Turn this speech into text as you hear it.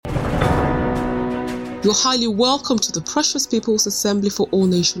You're highly welcome to the Precious People's Assembly for All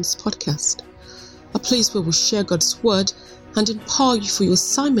Nations podcast, a place where we share God's word and empower you for your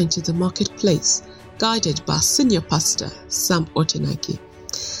assignment in the marketplace, guided by our senior pastor, Sam Otenaki.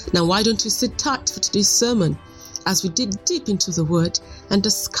 Now, why don't you sit tight for today's sermon as we dig deep into the word and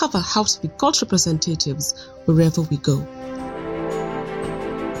discover how to be God's representatives wherever we go.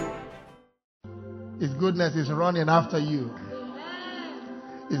 His goodness is running after you.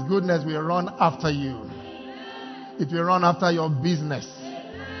 His goodness will run after you. It will run after your business.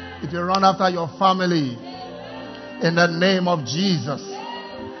 It will run after your family. In the name of Jesus.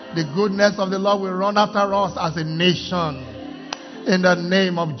 The goodness of the Lord will run after us as a nation. In the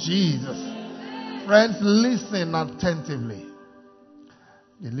name of Jesus. Friends, listen attentively.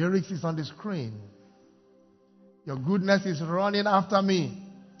 The lyrics is on the screen. Your goodness is running after me.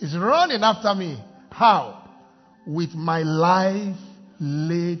 It's running after me. How? With my life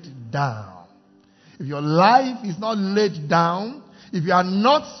laid down. If your life is not laid down, if you are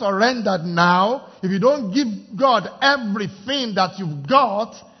not surrendered now, if you don't give God everything that you've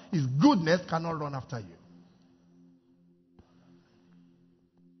got, His goodness cannot run after you.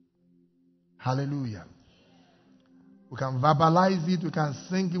 Hallelujah. We can verbalize it, we can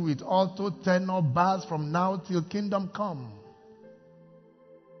sing it with alto, tenor, bass from now till kingdom come.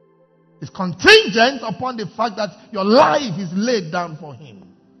 It's contingent upon the fact that your life is laid down for Him.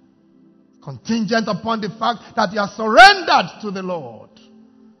 It's contingent upon the fact that you are surrendered to the Lord.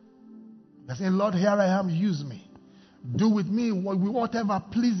 I say, Lord, here I am, use me. Do with me whatever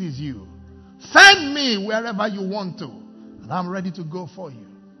pleases you. Send me wherever you want to. And I'm ready to go for you.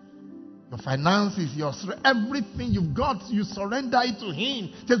 Your finances, everything you've got, you surrender it to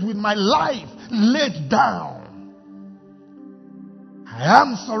Him. Just with my life laid down. I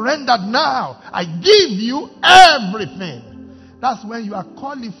am surrendered now. I give you everything. That's when you are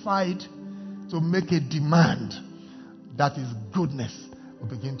qualified to make a demand that His goodness will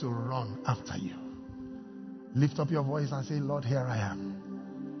begin to run after you. Lift up your voice and say, Lord, here I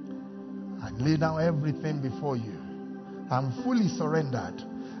am. I lay down everything before you. I'm fully surrendered.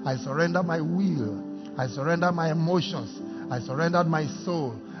 I surrender my will. I surrender my emotions. I surrender my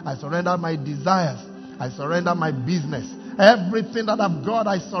soul. I surrender my desires. I surrender my business. Everything that I've got,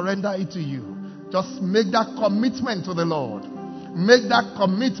 I surrender it to you. Just make that commitment to the Lord. Make that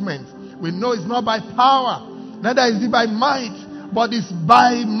commitment. We know it's not by power, neither is it by might, but it's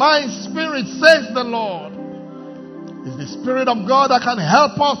by my spirit, says the Lord. It's the Spirit of God that can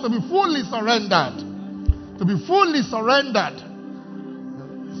help us to be fully surrendered. To be fully surrendered.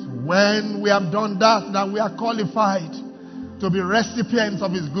 It's when we have done that we are qualified to be recipients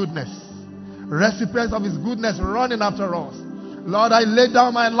of His goodness. Recipients of His goodness running after us. Lord, I lay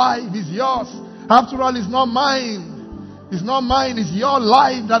down my life. It's yours. After all, it's not mine. It's not mine. It's your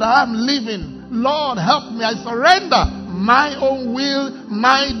life that I am living. Lord, help me. I surrender my own will,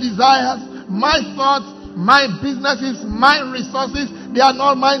 my desires, my thoughts, my businesses, my resources. They are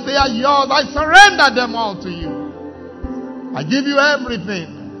not mine. They are yours. I surrender them all to you. I give you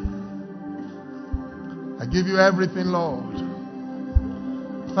everything. I give you everything, Lord.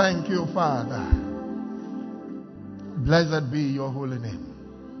 Thank you, Father. Blessed be your holy name.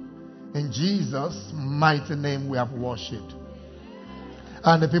 In Jesus' mighty name we have worshipped.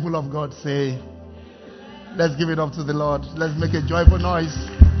 And the people of God say, let's give it up to the Lord. Let's make a joyful noise.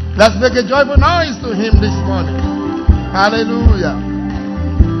 Let's make a joyful noise to Him this morning. Hallelujah.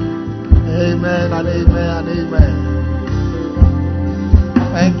 Amen and amen and amen.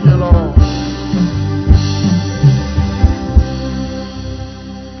 Thank you, Lord.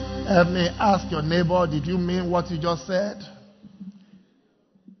 Let me ask your neighbor, did you mean what you just said?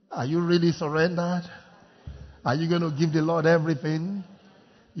 Are you really surrendered? Are you going to give the Lord everything?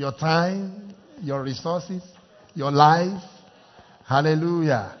 Your time, your resources, your life?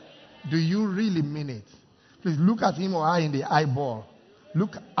 Hallelujah. Do you really mean it? Please look at him or her in the eyeball.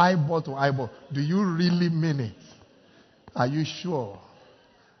 Look eyeball to eyeball. Do you really mean it? Are you sure?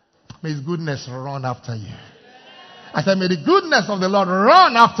 May His goodness run after you. I said, may the goodness of the Lord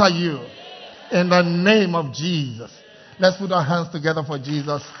run after you. In the name of Jesus. Let's put our hands together for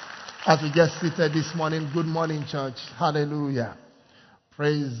Jesus as we get seated this morning. Good morning, church. Hallelujah.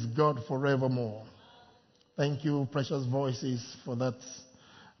 Praise God forevermore. Thank you, precious voices, for that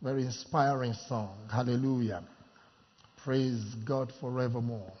very inspiring song. Hallelujah. Praise God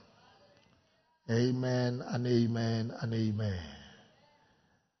forevermore. Amen and amen and amen.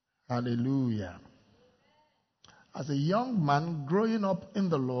 Hallelujah. As a young man growing up in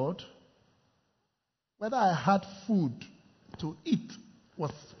the Lord, whether I had food to eat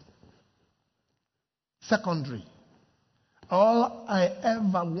was secondary. All I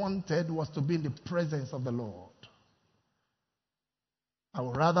ever wanted was to be in the presence of the Lord. I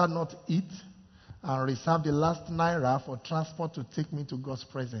would rather not eat and reserve the last naira for transport to take me to God's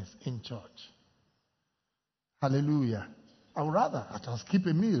presence in church. Hallelujah. I would rather I can skip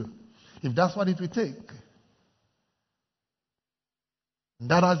a meal if that's what it will take.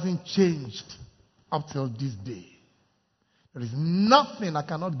 That hasn't changed up till this day. There is nothing I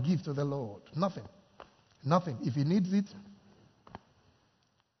cannot give to the Lord. Nothing. Nothing. If He needs it.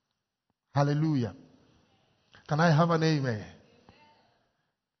 Hallelujah. Can I have an amen?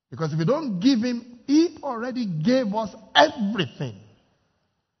 Because if we don't give Him, He already gave us everything.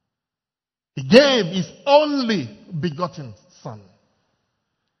 He gave His only begotten Son.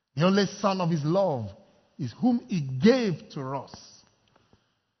 The only Son of His love is whom He gave to us.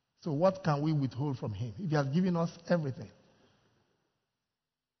 So what can we withhold from Him if He has given us everything?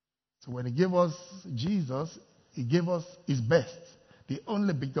 So when He gave us Jesus, He gave us His best, the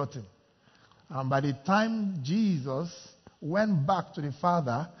only begotten. And by the time Jesus went back to the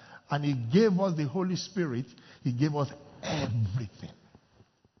Father and He gave us the Holy Spirit, He gave us everything.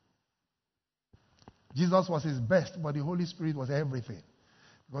 Jesus was His best, but the Holy Spirit was everything.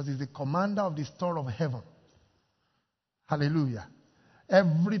 Because He's the commander of the store of heaven. Hallelujah.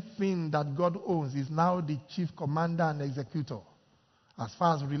 Everything that God owns is now the chief commander and executor as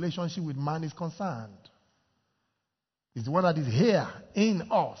far as relationship with man is concerned. It's the one that is here in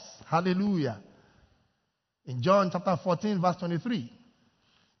us. Hallelujah. In John chapter 14 verse 23.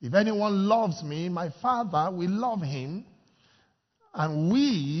 If anyone loves me, my Father will love him. And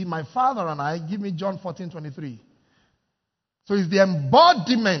we, my Father and I, give me John 14:23. So it's the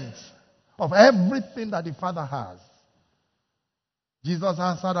embodiment of everything that the Father has. Jesus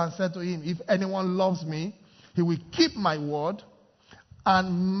answered and said to him, if anyone loves me, he will keep my word,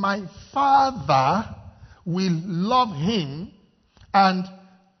 and my Father will love him. And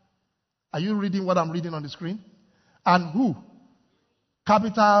are you reading what I'm reading on the screen? And who?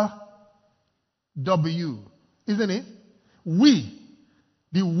 Capital W, isn't it? We.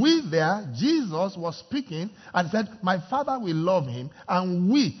 The we there, Jesus was speaking and said, my Father will love him, and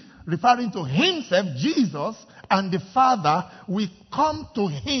we, referring to himself, Jesus, and the Father, will come to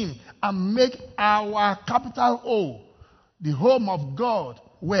him and make our capital O, the home of God,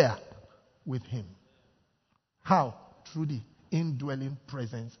 where? With him. How? Through the indwelling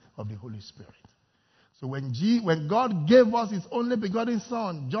presence of the Holy Spirit. So when God gave us His only begotten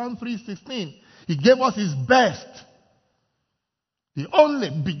Son, John 3:16, He gave us His best. The only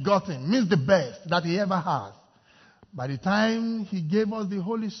begotten means the best that He ever has. By the time He gave us the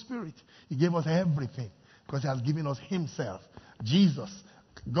Holy Spirit, He gave us everything. Because He has given us Himself. Jesus,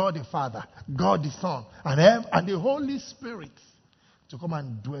 God the Father, God the Son, and the Holy Spirit to come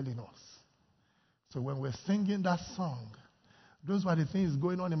and dwell in us. So when we're singing that song, those were the things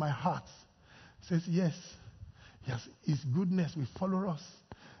going on in my heart. It says, yes, His goodness will follow us.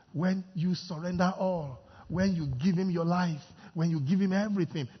 When you surrender all, when you give Him your life, when you give Him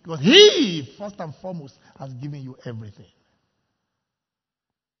everything. Because He, first and foremost, has given you everything.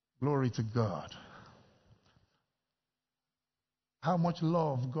 Glory to God. How much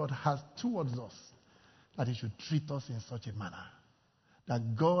love God has towards us that He should treat us in such a manner.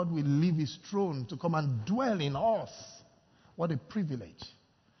 That God will leave His throne to come and dwell in us. What a privilege.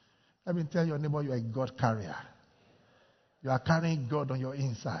 Let me tell your neighbor, you are a God carrier. You are carrying God on your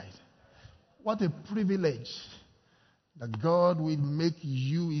inside. What a privilege that God will make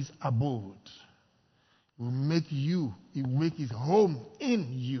you His abode. He will make you, He will make His home in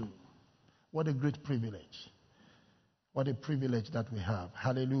you. What a great privilege. What a privilege that we have.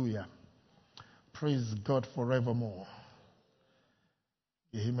 Hallelujah. Praise God forevermore.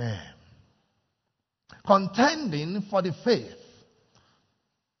 Amen. Contending for the faith.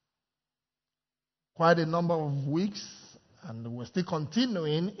 Quite a number of weeks, and we're still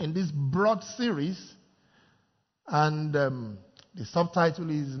continuing in this broad series. And the subtitle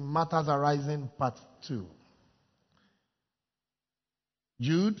is Matters Arising Part 2.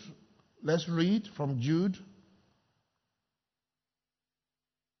 Jude, let's read from Jude.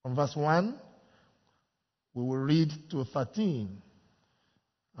 From verse 1, we will read to 13.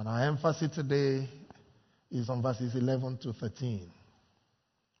 And our emphasis today is on verses 11 to 13.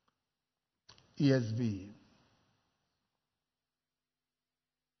 ESV.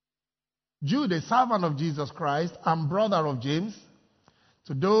 Jude, a servant of Jesus Christ and brother of James,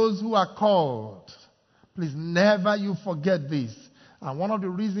 to those who are called, please never you forget this. And one of the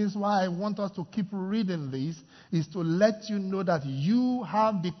reasons why I want us to keep reading this is to let you know that you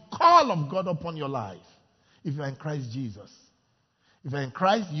have the call of God upon your life if you are in Christ Jesus. If you are in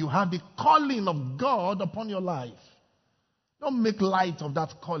Christ, you have the calling of God upon your life. Don't make light of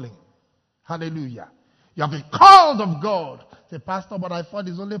that calling. Hallelujah. You have been called of God. Say, Pastor, but I thought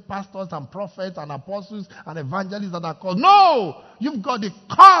it's only pastors and prophets and apostles and evangelists that are called. No! You've got the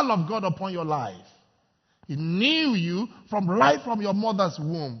call of God upon your life. He knew you right from your mother's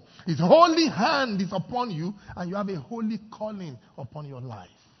womb. His holy hand is upon you, and you have a holy calling upon your life.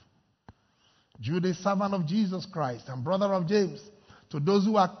 Jude, a servant of Jesus Christ and brother of James, to those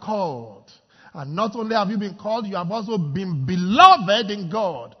who are called. And not only have you been called, you have also been beloved in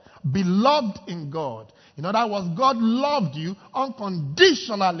God. Beloved in God. In other words, God loved you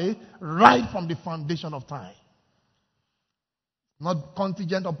unconditionally right from the foundation of time. Not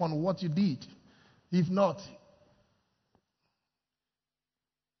contingent upon what you did. If not,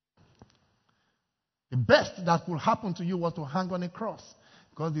 the best that could happen to you was to hang on a cross.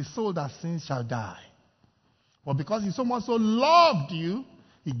 Because the soul that sins shall die. But because he so much so loved you,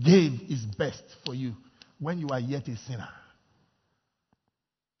 he gave his best for you when you are yet a sinner.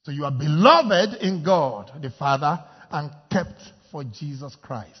 So you are beloved in God, the Father, and kept for Jesus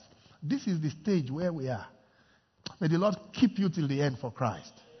Christ. This is the stage where we are. May the Lord keep you till the end for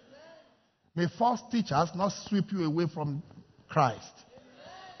Christ. May false teachers not sweep you away from Christ.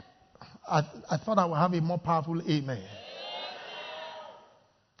 I thought I would have a more powerful amen.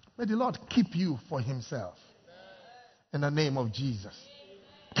 May the Lord keep you for himself. In the name of Jesus.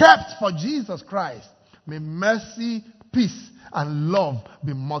 Kept for Jesus Christ. May mercy, peace, and love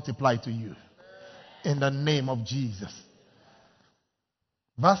be multiplied to you. In the name of Jesus.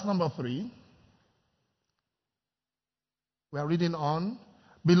 Verse number 3. We are reading on.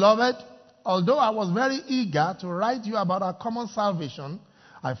 Beloved, although I was very eager to write you about our common salvation,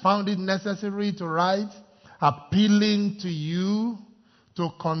 I found it necessary to write, appealing to you to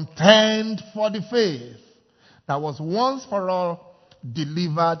contend for the faith that was once for all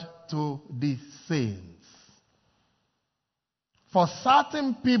delivered to the saints. For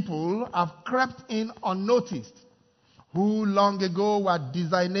certain people have crept in unnoticed, who long ago were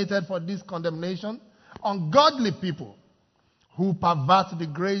designated for this condemnation, ungodly people who pervert the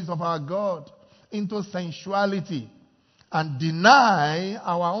grace of our God into sensuality and deny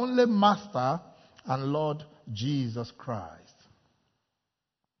our only Master and Lord Jesus Christ.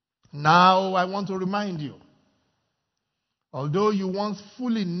 Now I want to remind you, although you once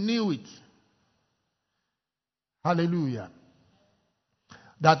fully knew it, hallelujah,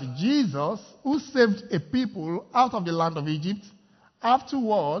 that Jesus, who saved a people out of the land of Egypt,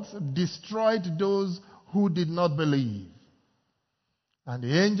 afterwards destroyed those who did not believe. And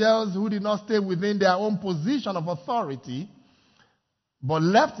the angels who did not stay within their own position of authority, but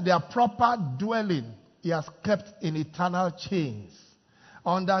left their proper dwelling, he has kept in eternal chains,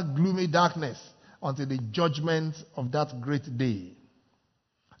 under gloomy darkness, until the judgment of that great day.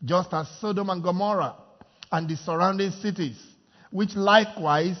 Just as Sodom and Gomorrah and the surrounding cities, which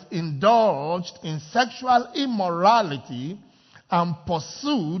likewise indulged in sexual immorality and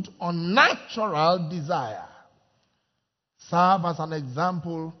pursued unnatural desire, serve as an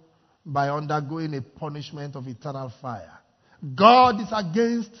example by undergoing a punishment of eternal fire. God is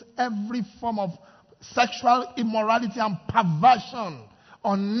against every form of sexual immorality and perversion,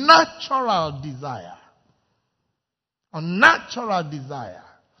 unnatural desire. Unnatural desire.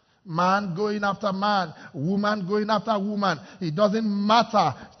 Man going after man, woman going after woman. It doesn't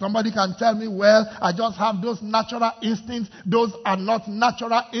matter. Somebody can tell me, well, I just have those natural instincts. Those are not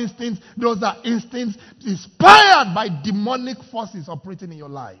natural instincts. Those are instincts inspired by demonic forces operating in your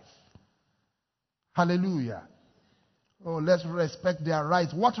life. Hallelujah. Oh, let's respect their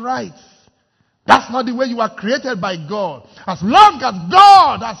rights. What rights? That's not the way you are created by God. As long as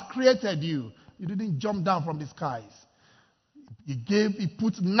God has created you, you didn't jump down from the skies. He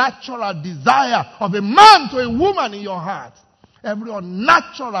put natural desire of a man to a woman in your heart. Every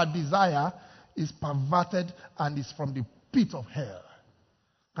unnatural desire is perverted and is from the pit of hell.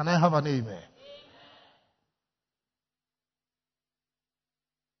 Can I have an amen?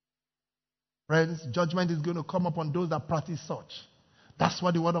 Friends, judgment is going to come upon those that practice such. That's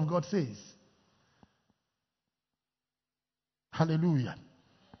what the word of God says. Hallelujah.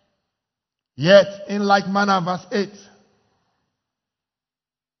 Yet, in like manner, verse 8,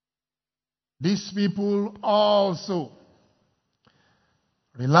 these people also,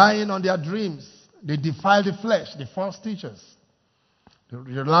 relying on their dreams, they defile the flesh, the false teachers. They're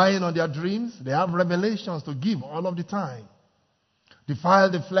relying on their dreams, they have revelations to give all of the time. Defile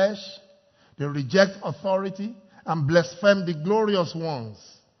the flesh, they reject authority, and blaspheme the glorious ones.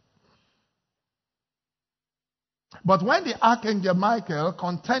 But when the archangel Michael,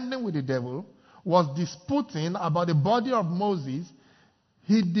 contending with the devil, was disputing about the body of Moses,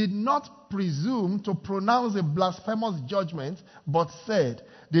 he did not presume to pronounce a blasphemous judgment, but said,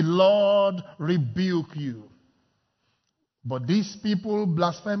 "The Lord rebuke you." But these people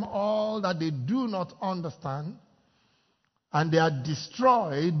blaspheme all that they do not understand, and they are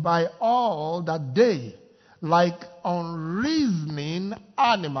destroyed by all that they, like unreasoning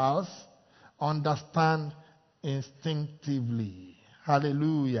animals, understand instinctively.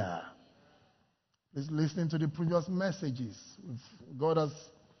 Hallelujah. Please listen to the previous messages. God has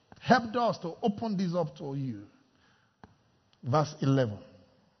helped us to open this up to you. Verse 11.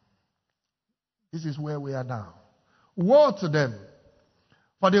 This is where we are now. Woe to them,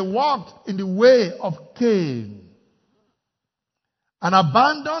 for they walked in the way of Cain, and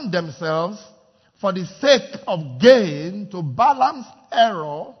abandoned themselves for the sake of gain to Balaam's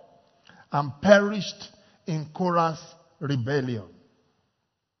error, and perished in Korah's rebellion.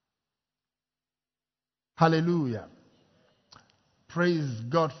 Hallelujah. Praise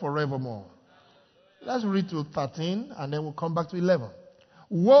God forevermore. Let's read to 13 and then we'll come back to 11.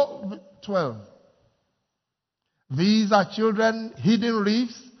 Woe, 12. These are children hidden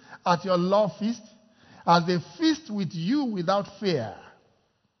reefs at your love feast, as they feast with you without fear.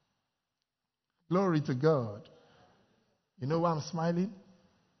 Glory to God. You know why I'm smiling?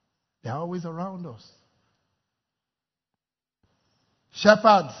 They're always around us.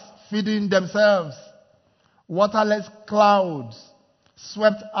 Shepherds feeding themselves. Waterless clouds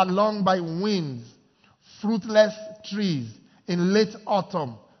swept along by winds. Fruitless trees in late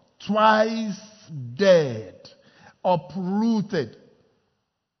autumn, twice dead, uprooted.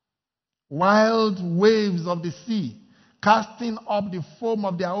 Wild waves of the sea, casting up the foam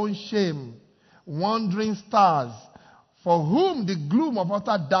of their own shame. Wandering stars, for whom the gloom of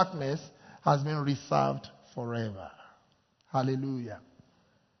utter darkness has been reserved forever. Hallelujah.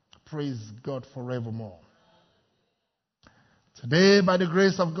 Praise God forevermore. Today, by the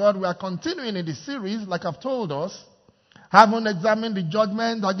grace of God, we are continuing in the series, like I've told us, having examined the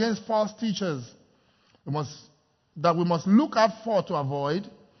judgment against false teachers that we must look out for to avoid,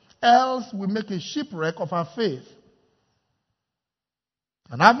 else we make a shipwreck of our faith.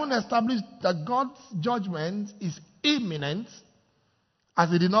 And having established that God's judgment is imminent, as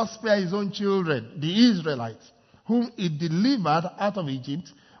he did not spare his own children, the Israelites, whom he delivered out of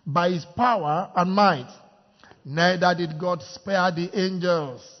Egypt by his power and might, neither did God spare the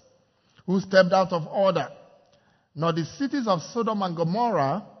angels who stepped out of order, nor the cities of Sodom and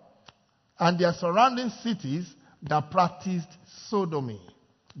Gomorrah and their surrounding cities that practiced sodomy.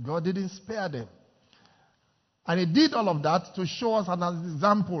 God didn't spare them. And he did all of that to show us an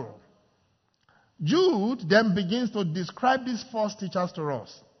example. Jude then begins to describe these false teachers to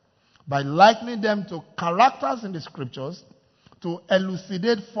us by likening them to characters in the scriptures to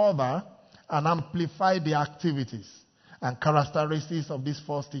elucidate further and amplify the activities and characteristics of these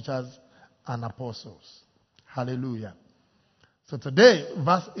false teachers and apostles. Hallelujah. So today,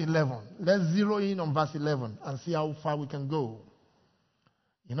 verse 11. Let's zero in on verse 11 and see how far we can go.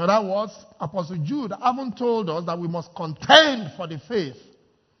 In other words, Apostle Jude haven't told us that we must contend for the faith.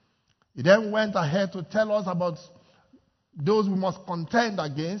 He then went ahead to tell us about those we must contend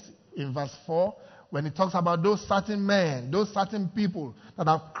against in verse 4, when he talks about those certain men, those certain people that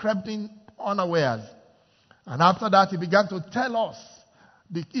have crept in unawares. And after that, he began to tell us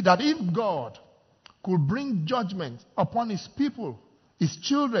that if God could bring judgment upon his people, his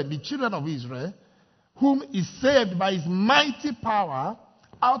children, the children of Israel, whom he saved by his mighty power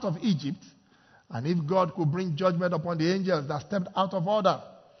out of Egypt, and if God could bring judgment upon the angels that stepped out of order,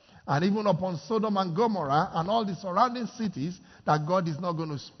 and even upon Sodom and Gomorrah and all the surrounding cities, that God is not going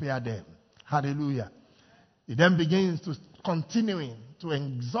to spare them. Hallelujah. He then begins to continuing to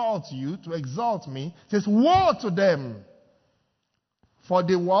exalt you, to exalt me. He says, woe to them. For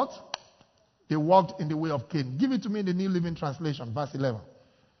they what? They walked in the way of Cain. Give it to me in the New Living Translation, verse 11.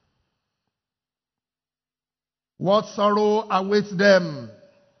 What sorrow awaits them,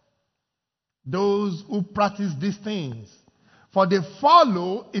 those who practice these things? For they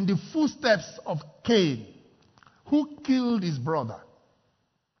follow in the footsteps of Cain, who killed his brother.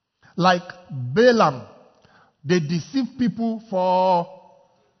 Like Balaam, they deceive people for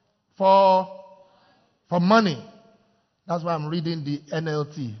money. That's why I'm reading the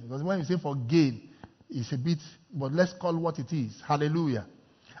NLT. Because when you say for gain, it's a bit, but let's call what it is. Hallelujah.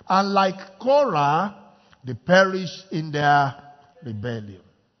 And like Korah, they perish in their rebellion.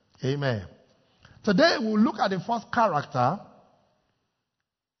 Amen. Today we'll look at the first character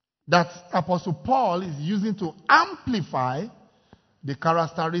that Apostle Paul is using to amplify the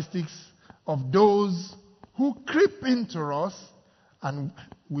characteristics of those who creep into us and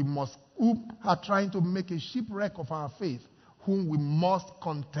who are trying to make a shipwreck of our faith, whom we must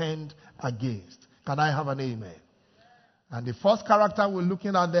contend against. Can I have an amen? And the first character we're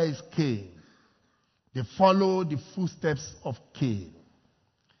looking at there is Cain. They follow the footsteps of Cain.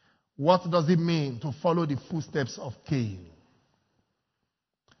 What does it mean to follow the footsteps of Cain?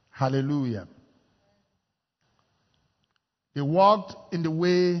 Hallelujah. They walked in the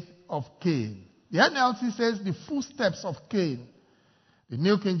way of Cain. The NLT says the footsteps of Cain. The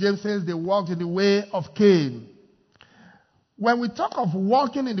New King James says they walked in the way of Cain. When we talk of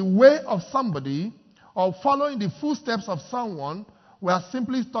walking in the way of somebody or following the footsteps of someone, we are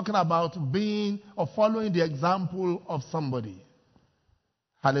simply talking about being or following the example of somebody.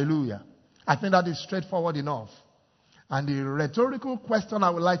 Hallelujah. I think that is straightforward enough. And the rhetorical question I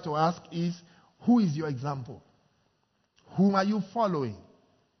would like to ask is, who is your example? Whom are you following?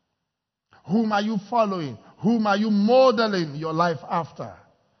 Whom are you following? Whom are you modeling your life after?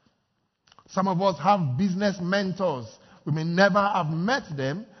 Some of us have business mentors. We may never have met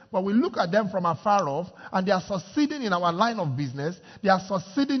them, but we look at them from afar off, and they are succeeding in our line of business. They are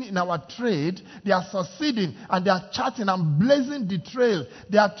succeeding in our trade. They are succeeding, and they are charting and blazing the trail.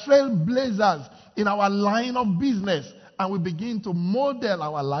 They are trailblazers in our line of business, and we begin to model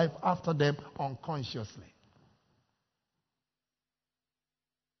our life after them unconsciously.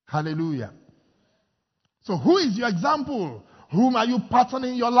 Hallelujah. So who is your example? Whom are you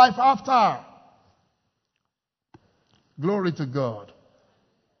patterning your life after? Glory to God.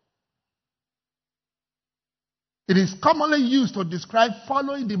 It is commonly used to describe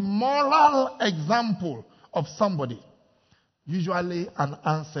following the moral example of somebody, usually an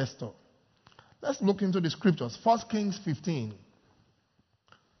ancestor. Let's look into the scriptures. 1 Kings 15.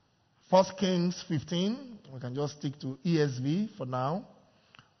 1 Kings 15. We can just stick to ESV for now.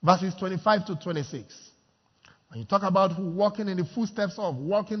 Verses 25 to 26. When you talk about walking in the footsteps of,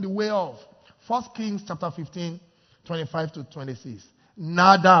 walking the way of, 1 Kings chapter 15, 25 to 26.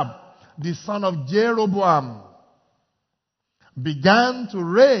 Nadab, the son of Jeroboam, began to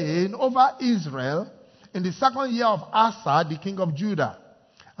reign over Israel in the second year of Asa, the king of Judah.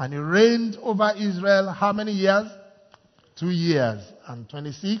 And he reigned over Israel how many years? 2 years. And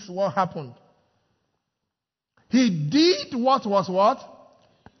 26, what happened? He did what was what?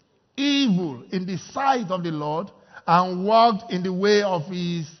 Evil in the sight of the Lord, and walked in the way of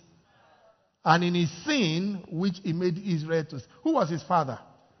his, and in his sin, which he made Israel to. Who was his father?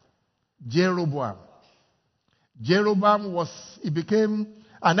 Jeroboam. Jeroboam he became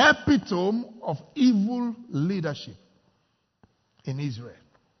an epitome of evil leadership in Israel.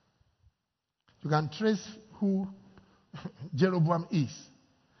 You can trace who Jeroboam is.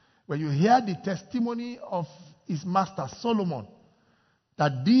 When you hear the testimony of his master Solomon,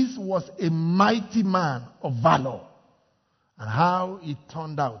 that this was a mighty man of valor, and how it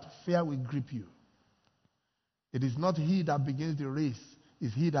turned out, fear will grip you. It is not he that begins the race,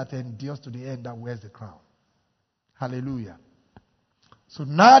 it's he that endures to the end that wears the crown. Hallelujah. So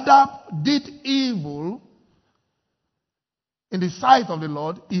Nadab did evil in the sight of the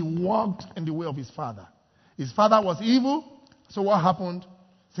Lord. He walked in the way of his father. His father was evil. So what happened?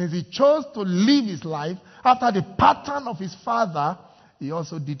 Since he chose to live his life after the pattern of his father, he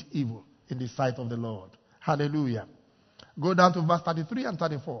also did evil in the sight of the Lord. Hallelujah. Go down to verse 33 and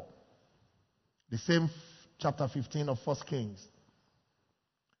 34. The same chapter 15 of 1 Kings.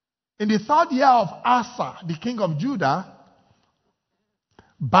 In the third year of Asa, the king of Judah,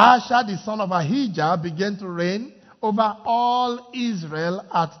 Baasha, the son of Ahijah, began to reign over all Israel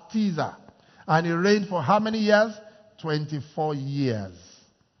at Tirzah. And he reigned for how many years? 24 years.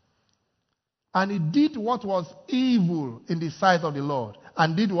 And he did what was evil in the sight of the Lord.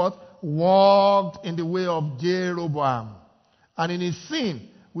 And did what? Walked in the way of Jeroboam. And in his sin,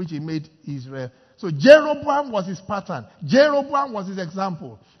 which he made Israel. So Jeroboam was his pattern. Jeroboam was his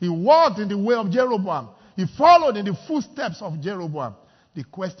example. He walked in the way of Jeroboam. He followed in the footsteps of Jeroboam. The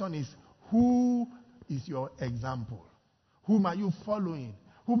question is, who is your example? Whom are you following?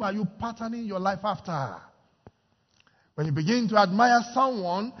 Whom are you patterning your life after? When you begin to admire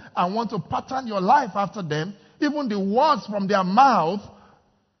someone and want to pattern your life after them, even the words from their mouth,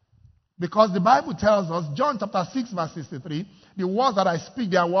 because the Bible tells us, John chapter 6 verse 63, the words that I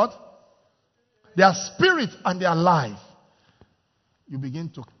speak, they are what? They are spirit and they are life. You begin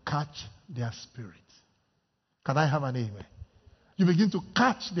to catch their spirit. Can I have an amen? You begin to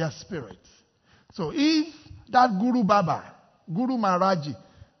catch their spirit. So if that Guru Baba, Guru Maharaji,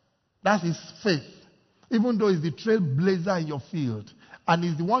 that's his faith, even though he's the trailblazer in your field, and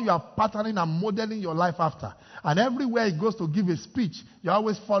he's the one you are patterning and modeling your life after, and everywhere he goes to give a speech, you're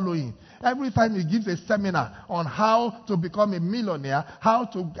always following. Every time he gives a seminar on how to become a millionaire, how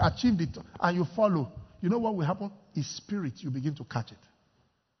to achieve it, and you follow, you know what will happen? is spirit, you begin to catch it.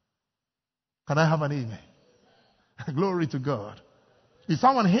 Can I have an amen? Glory to God. Is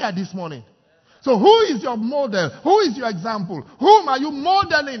someone here this morning? So who is your model? Who is your example? Whom are you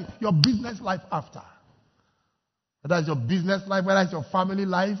modeling your business life after? Whether it's your business life, whether it's your family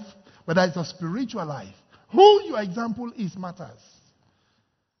life, whether it's your spiritual life. Who your example is matters.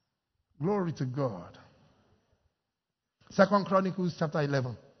 Glory to God. 2 Chronicles chapter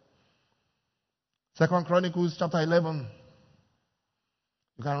 11. 2 Chronicles chapter 11.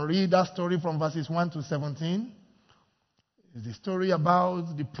 You can read that story from verses 1 to 17. It's the story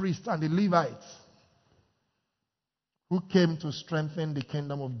about the priests and the Levites who came to strengthen the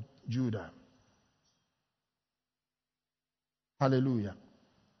kingdom of Judah. Hallelujah.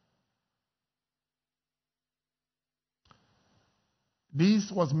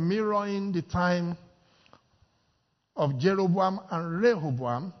 This was mirroring the time of Jeroboam and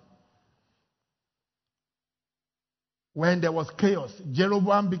Rehoboam when there was chaos.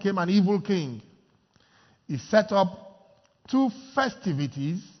 Jeroboam became an evil king. He set up 2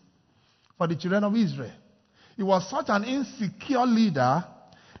 festivities for the children of Israel. He was such an insecure leader,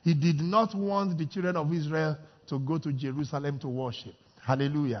 he did not want the children of Israel to go to Jerusalem to worship.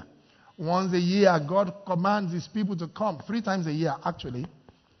 Hallelujah. Once a year, God commands his people to come, 3 times a year actually,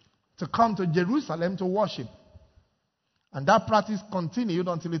 to come to Jerusalem to worship. And that practice continued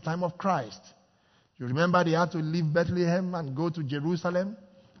until the time of Christ. You remember they had to leave Bethlehem and go to Jerusalem.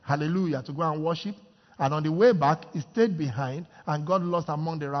 Hallelujah. To go and worship. And on the way back, he stayed behind and got lost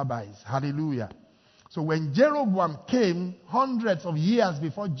among the rabbis. Hallelujah. So when Jeroboam came hundreds of years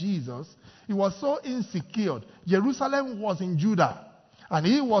before Jesus, he was so insecure. Jerusalem was in Judah. And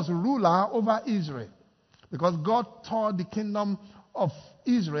he was ruler over Israel. Because God tore the kingdom of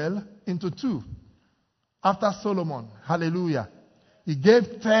Israel into 2 after Solomon. Hallelujah. He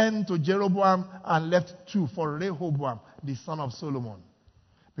gave 10 to Jeroboam and left 2 for Rehoboam, the son of Solomon.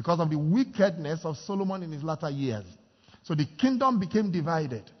 Because of the wickedness of Solomon in his latter years. So the kingdom became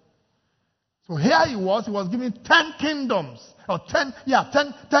divided. So here he was given 10 kingdoms, or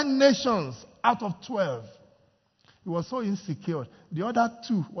 10 nations out of 12. He was so insecure. The other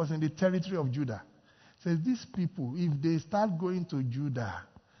 2 was in the territory of Judah. Says these people, if they start going to Judah,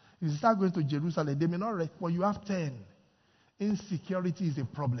 if they start going to Jerusalem, they may not rest, but you have 10. Insecurity is a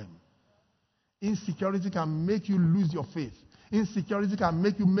problem. Insecurity can make you lose your faith. Insecurity can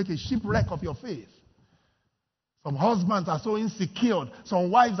make you make a shipwreck of your faith. Some husbands are so insecure.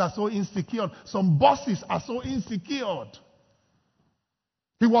 Some wives are so insecure. Some bosses are so insecure.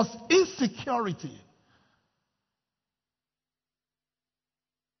 It was insecurity.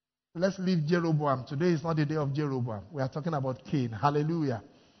 Let's leave Jeroboam. Today is not the day of Jeroboam. We are talking about Cain. Hallelujah.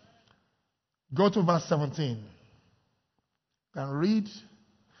 Go to verse 17. You can read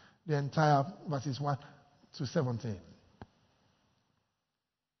the entire verses 1 to 17.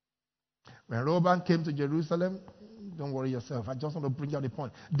 When Rehoboam came to Jerusalem, don't worry yourself, I just want to bring out the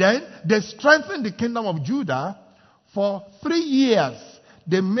point. Then they strengthened the kingdom of Judah for 3 years.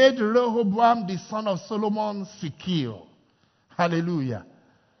 They made Rehoboam the son of Solomon secure. Hallelujah.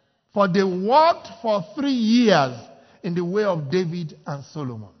 For they walked for 3 years in the way of David and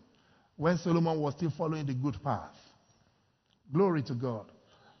Solomon, when Solomon was still following the good path. Glory to God.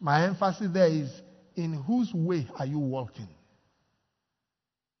 My emphasis there is, in whose way are you walking?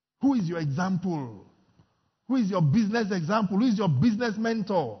 Who is your example? Who is your business example? Who is your business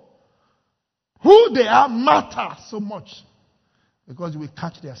mentor? Who they are matters so much, because you will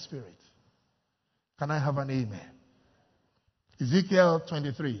catch their spirit. Can I have an amen? Ezekiel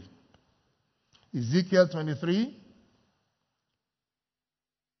 23. Ezekiel 23.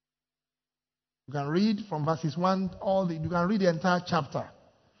 You can read from verses 1, you can read the entire chapter.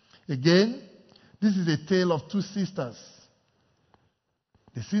 Again, this is a tale of 2 sisters.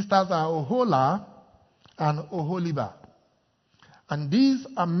 The sisters are Oholah and Oholiba. And these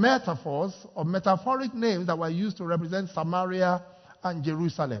are metaphors or metaphoric names that were used to represent Samaria and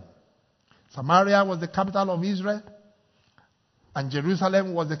Jerusalem. Samaria was the capital of Israel, and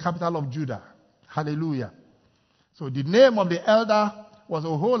Jerusalem was the capital of Judah. Hallelujah. So the name of the elder was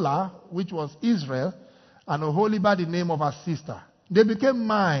Oholah, which was Israel, and Oholiba, the name of her sister. They became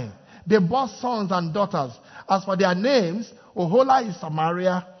mine. They bore sons and daughters. As for their names, Oholah is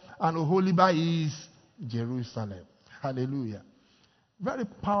Samaria, and Oholiba is Jerusalem. Hallelujah. Very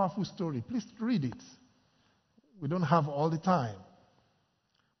powerful story. Please read it. We don't have all the time.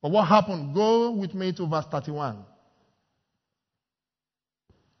 But what happened? Go with me to verse 31.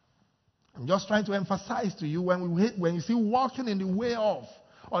 I'm just trying to emphasize to you, when you see walking in the way of,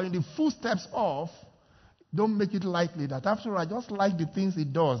 or in the footsteps of, don't make it likely that after all, I just like the things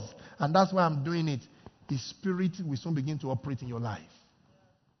it does, and that's why I'm doing it. His Spirit will soon begin to operate in your life.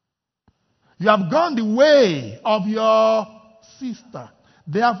 You have gone the way of your sister.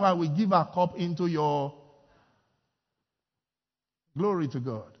 Therefore, I will give her cup into your... Glory to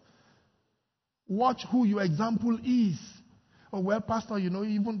God. Watch who your example is. Oh, well, Pastor,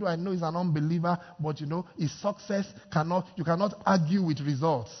 even though I know he's an unbeliever, but his success you cannot argue with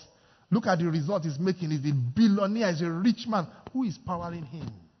results. Look at the result he's making. He's a billionaire, he's a rich man. Who is powering him?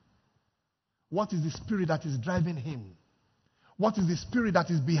 What is the spirit that is driving him? What is the spirit that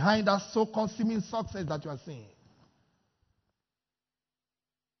is behind that so-called seeming success that you are seeing?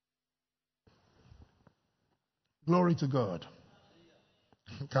 Glory to God.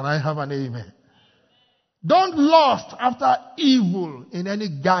 Can I have an amen? Don't lust after evil in any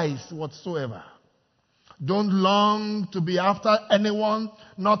guise whatsoever. Don't long to be after anyone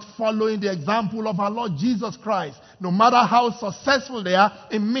not following the example of our Lord Jesus Christ. No matter how successful they are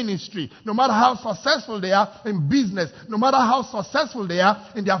in ministry, no matter how successful they are in business, no matter how successful they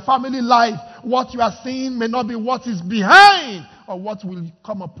are in their family life, what you are seeing may not be what is behind or what will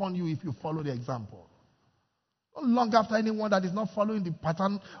come upon you if you follow the example. Don't long after anyone that is not following the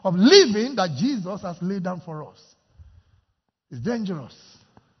pattern of living that Jesus has laid down for us. It's dangerous.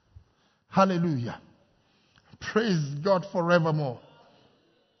 Hallelujah. Praise God forevermore.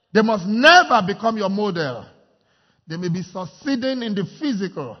 They must never become your model. They may be succeeding in the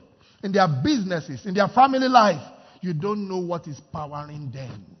physical, in their businesses, in their family life. You don't know what is powering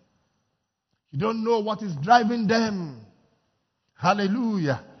them. You don't know what is driving them.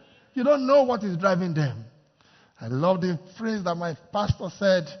 Hallelujah. You don't know what is driving them. I love the phrase that my pastor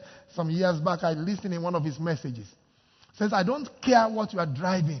said some years back. I listened in one of his messages. He says, I don't care what you are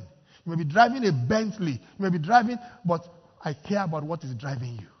driving. You may be driving a Bentley. You may be driving, but I care about what is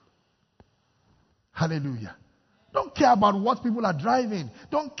driving you. Hallelujah. Don't care about what people are driving.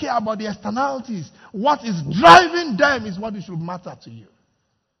 Don't care about the externalities. What is driving them is what should matter to you.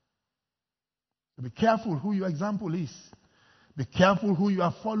 So be careful who your example is. Be careful who you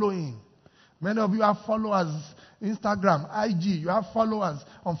are following. Many of you have followers Instagram, IG. You have followers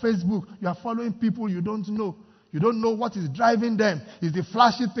on Facebook. You are following people you don't know. You don't know what is driving them. It's the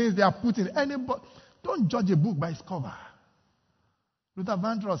flashy things they are putting. Anybody, don't judge a book by its cover. Luther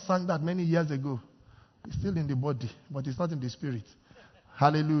Vandross sang that many years ago. It's still in the body, but it's not in the spirit.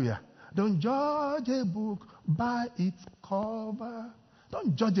 Hallelujah. Don't judge a book by its cover.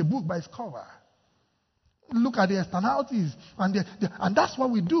 Don't judge a book by its cover. Look at the externalities. And that's what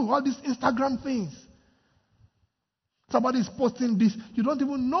we do, all these Instagram things. Somebody is posting this. You don't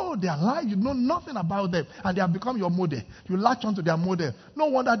even know their life. You know nothing about them. And they have become your model. You latch onto their model. No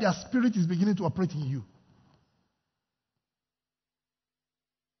wonder their spirit is beginning to operate in you.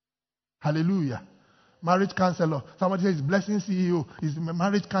 Hallelujah. Marriage counselor. Somebody says, blessing CEO is a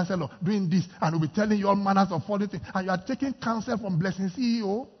marriage counselor doing this. And will be telling you all manners of funny things. And you are taking counsel from blessing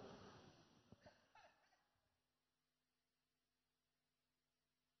CEO.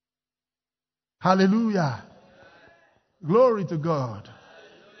 Hallelujah. Glory to God.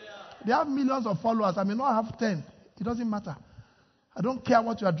 They have millions of followers. I may not have 10. It doesn't matter. I don't care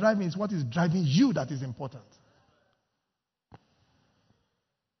what you are driving. It's what is driving you that is important.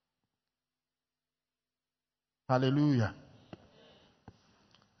 Hallelujah.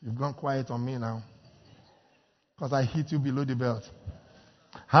 You've gone quiet on me now. Because I hit you below the belt.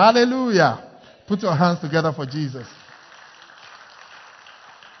 Hallelujah. Put your hands together for Jesus.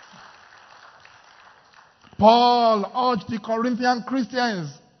 Paul urged the Corinthian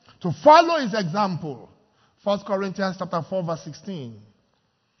Christians to follow his example. 1 Corinthians chapter 4 verse 16.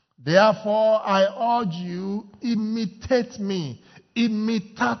 Therefore I urge you, imitate me.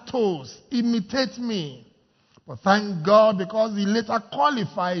 Imitators, imitate me. But thank God because he later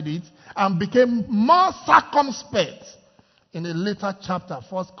qualified it and became more circumspect in a later chapter,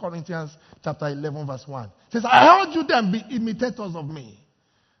 1 Corinthians chapter 11 verse 1. It says, I urge you then be imitators of me.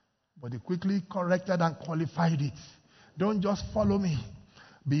 But he quickly corrected and qualified it. Don't just follow me.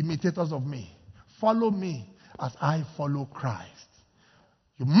 Be imitators of me. Follow me as I follow Christ.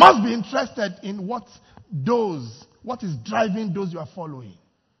 You must be interested in what is driving those you are following.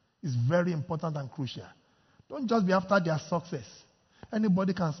 It's very important and crucial. Don't just be after their success.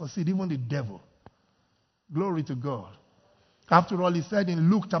 Anybody can succeed, even the devil. Glory to God. After all, he said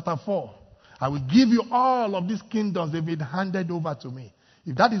in Luke chapter 4, I will give you all of these kingdoms. They've been handed over to me.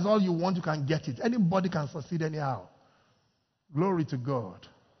 If that is all you want, you can get it. Anybody can succeed anyhow. Glory to God.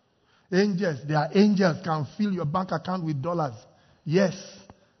 Angels, there are angels can fill your bank account with dollars. Yes,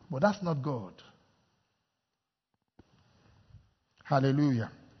 but that's not God.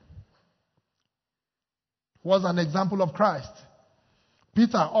 Hallelujah. Was an example of Christ.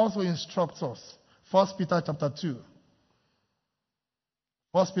 Peter also instructs us. 1 Peter chapter 2.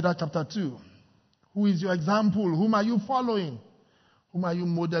 1 Peter chapter 2. Who is your example? Whom are you following? Whom are you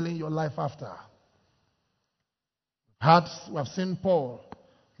modeling your life after? We have seen Paul.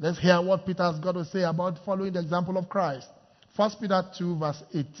 Let's hear what Peter has got to say about following the example of Christ. 1 Peter 2 verse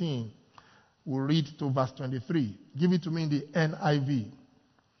 18. We'll read to verse 23. Give it to me in the NIV,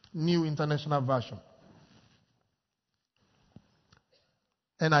 New International Version.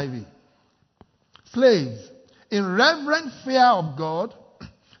 NIV. Slaves, in reverent fear of God,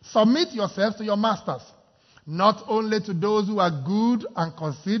 submit yourselves to your masters, not only to those who are good and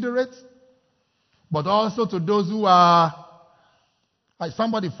considerate, but also to those who are... Is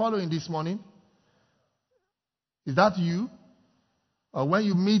somebody following this morning? Is that you? Or when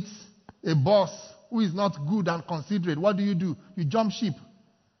you meet a boss who is not good and considerate, what do? You jump ship.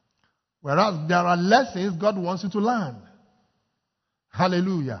 Whereas there are lessons God wants you to learn.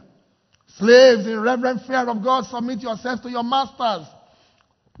 Hallelujah. Slaves, in reverent fear of God, submit yourselves to your masters.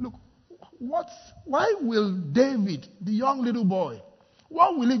 Look, why will David, the young little boy,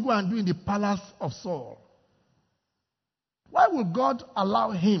 what will he go and do in the palace of Saul? Why will God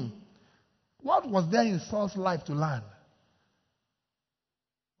allow him? What was there in Saul's life to learn?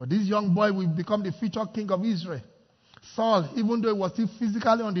 But this young boy will become the future king of Israel. Saul, even though he was still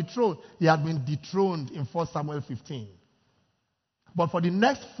physically on the throne, he had been dethroned in 1 Samuel 15. But for the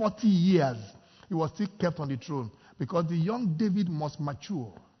next 40 years, he was still kept on the throne because the young David must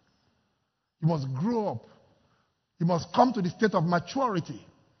mature. He must grow up. He must come to the state of maturity.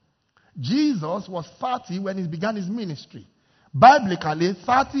 Jesus was 30 when he began his ministry. Biblically,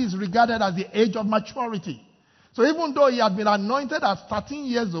 30 is regarded as the age of maturity. So even though he had been anointed at 13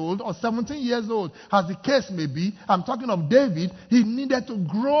 years old or 17 years old, as the case may be, I'm talking of David, he needed to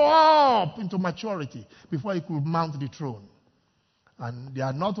grow up into maturity before he could mount the throne. And there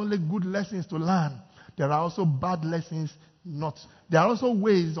are not only good lessons to learn, there are also bad lessons not. There are also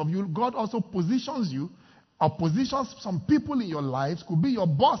ways of you. God also positions you or positions some people in your lives. Could be your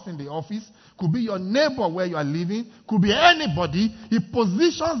boss in the office, could be your neighbor where you are living, could be anybody. He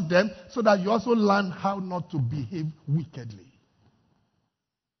positions them so that you also learn how not to behave wickedly.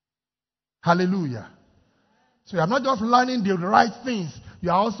 Hallelujah. So you are not just learning the right things,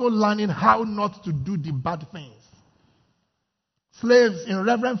 you are also learning how not to do the bad things. Slaves, in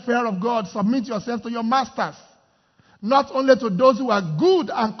reverent fear of God, submit yourselves to your masters. Not only to those who are good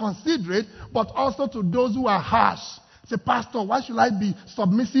and considerate, but also to those who are harsh. Say, Pastor, why should I be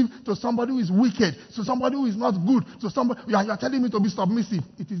submissive to somebody who is wicked, to somebody who is not good, to somebody... You are telling me to be submissive.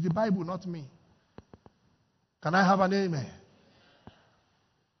 It is the Bible, not me. Can I have an amen?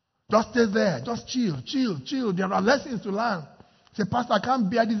 Just stay there. Just chill. There are lessons to learn. Say, Pastor, I can't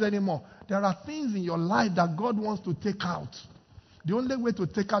bear this anymore. There are things in your life that God wants to take out. The only way to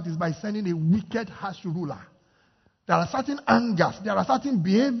take out is by sending a wicked, harsh ruler. There are certain angers, there are certain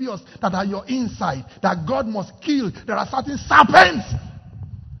behaviors that are your inside that God must kill. There are certain serpents.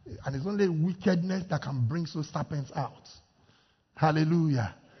 And it's only wickedness that can bring those serpents out.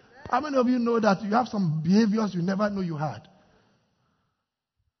 Hallelujah. How many of you know that you have some behaviors you never know you had?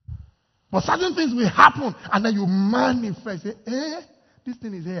 But certain things will happen and then you manifest. Say, this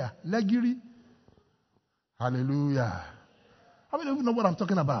thing is here. Legiri. Hallelujah. How many of you know what I'm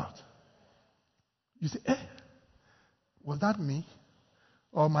talking about? You say, was that me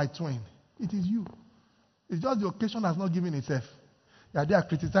or my twin? It is you. It's just the occasion has not given itself. You are there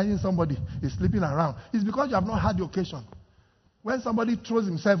criticizing somebody, is sleeping around. It's because you have not had the occasion. When somebody throws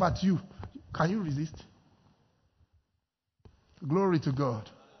himself at you, can you resist? Glory to God.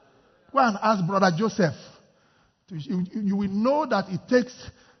 Go and ask Brother Joseph. You will know that it takes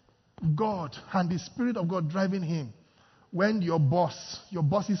God and the Spirit of God driving him. When your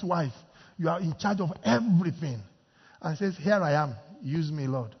boss's wife, you are in charge of everything. And says, here I am. Use me,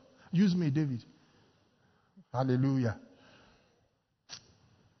 Lord. Use me, David. Hallelujah.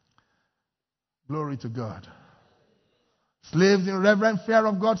 Glory to God. Slaves, in reverent fear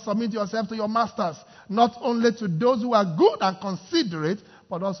of God, submit yourself to your masters, not only to those who are good and considerate,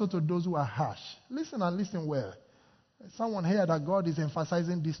 but also to those who are harsh. Listen and listen well. There's someone here that God is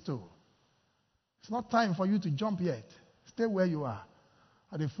emphasizing this too. It's not time for you to jump yet. Stay where you are.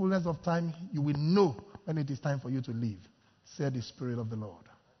 At the fullness of time, you will know when it is time for you to leave, said the Spirit of the Lord.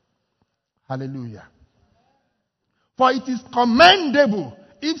 Hallelujah. For it is commendable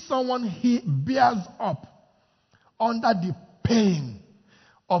if someone bears up under the pain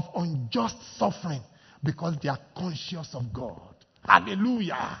of unjust suffering because they are conscious of God.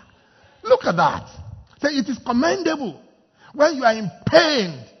 Hallelujah. Look at that. Say, it is commendable when you are in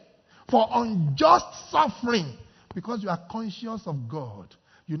pain for unjust suffering because you are conscious of God.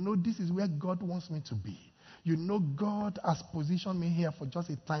 You know this is where God wants me to be. You know God has positioned me here for just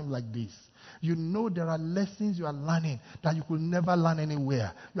a time like this. You know there are lessons you are learning that you could never learn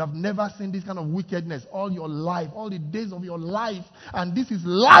anywhere. You have never seen this kind of wickedness all your life, all the days of your life. And this is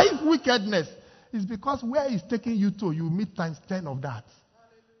life wickedness. It's because where He's taking you to, you meet times 10 of that.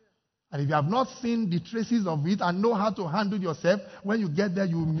 And if you have not seen the traces of it and know how to handle yourself, when you get there,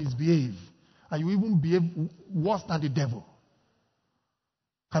 you will misbehave. And you even behave worse than the devil.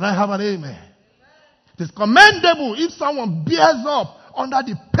 Can I have an amen? It is commendable if someone bears up under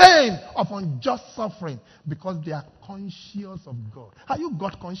the pain of unjust suffering because they are conscious of God. Are you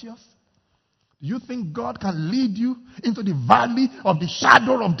God conscious? Do you think God can lead you into the valley of the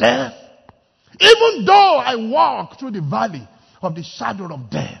shadow of death? Even though I walk through the valley of the shadow of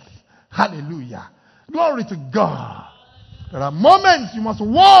death. Hallelujah. Glory to God. There are moments you must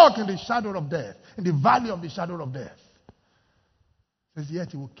walk in the shadow of death, in the valley of the shadow of death. It says,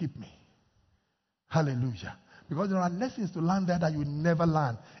 yet He will keep me. Hallelujah. Because there are lessons to learn there that you never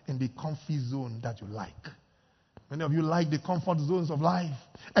learn in the comfy zone that you like. Many of you like the comfort zones of life.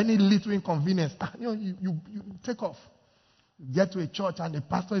 Any little inconvenience, you take off. You get to a church and the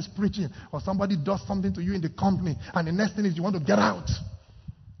pastor is preaching, or somebody does something to you in the company, and the next thing is you want to get out.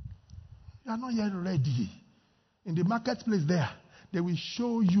 You are not yet ready. In the marketplace there, they will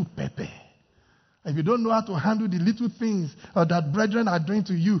show you pepper. If you don't know how to handle the little things that brethren are doing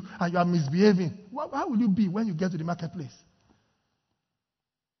to you and you are misbehaving, how will you be when you get to the marketplace?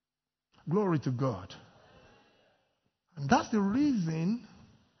 Glory to God. And that's the reason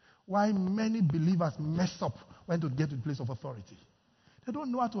why many believers mess up when they get to the place of authority. They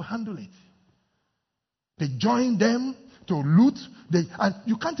don't know how to handle it. They join them to loot, and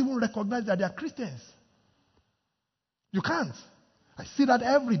you can't even recognize that they are Christians. You can't. I see that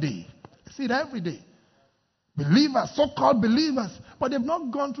every day. Believers, so-called believers, but they've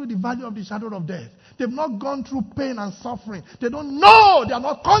not gone through the valley of the shadow of death. They've not gone through pain and suffering. They don't know. They are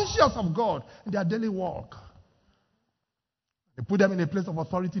not conscious of God in their daily walk. They put them in a place of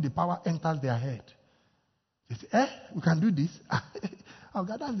authority, the power enters their head. They say, we can do this? Oh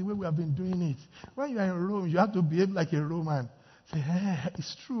God, that's the way we have been doing it. When you are in Rome, you have to behave like a Roman. Say,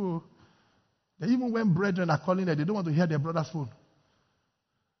 it's true. Even when brethren are calling them, they don't want to hear their brother's phone.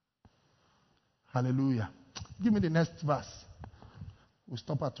 Hallelujah. Give me the next verse. We'll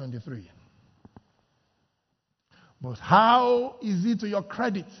stop at 23. But how is it to your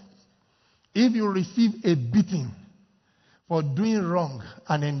credit if you receive a beating for doing wrong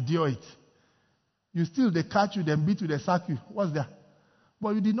and endure it? You steal, they catch you, they beat you, they sack you. What's that?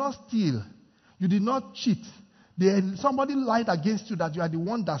 But you did not steal. You did not cheat. Somebody lied against you that you are the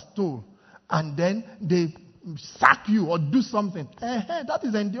one that stole. And then they sack you or do something. That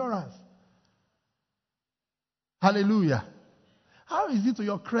is endurance. Hallelujah. How is it to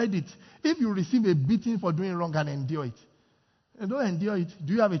your credit if you receive a beating for doing wrong and endure it? And don't endure it.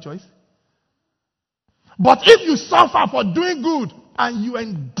 Do you have a choice? But if you suffer for doing good and you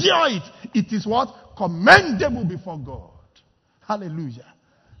endure it, it is what? Commendable before God. Hallelujah.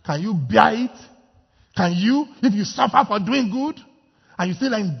 Can you bear it? Can you, if you suffer for doing good and you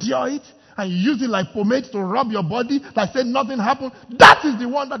still endure it and you use it like pomade to rub your body, like say nothing happened, that is the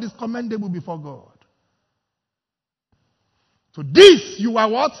one that is commendable before God. To this you are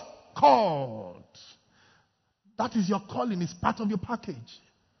what? Called. That is your calling. It's part of your package.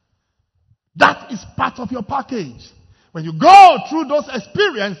 That is part of your package. When you go through those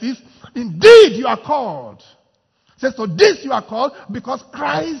experiences, indeed you are called. It says, to this you are called because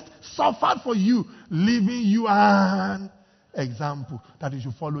Christ suffered for you, leaving you an example that you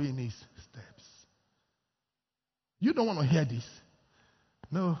should follow in His steps. You don't want to hear this.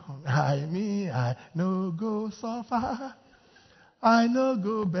 No, I no go suffer. I no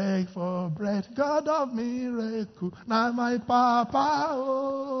go beg for bread. God of miracle, now my papa,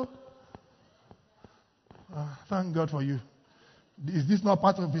 oh. Thank God for you. Is this not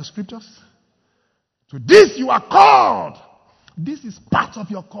part of your scriptures? To this you are called. This is part of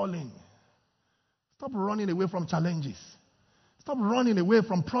your calling. Stop running away from challenges. Stop running away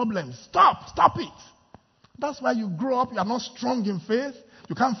from problems. Stop it. That's why you grow up, you are not strong in faith.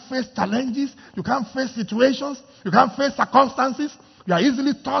 You can't face challenges. You can't face situations. You can't face circumstances. You are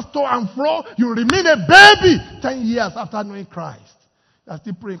easily tossed to and fro. You remain a baby 10 years after knowing Christ. You are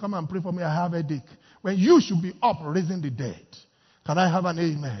still praying, come and pray for me, I have a headache. When you should be up raising the dead. Can I have an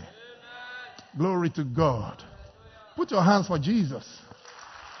amen? Amen. Glory to God. Put your hands for Jesus.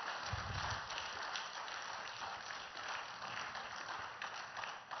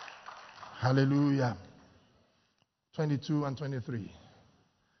 Hallelujah. 22 and 23.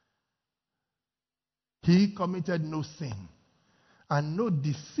 He committed no sin, and no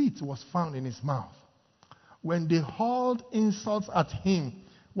deceit was found in his mouth. When they hurled insults at him,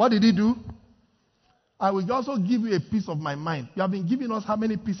 what did he do? I will also give you a piece of my mind. You have been giving us how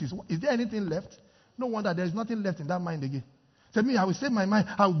many pieces? Is there anything left? No wonder there is nothing left in that mind again. Tell me, I will save my mind.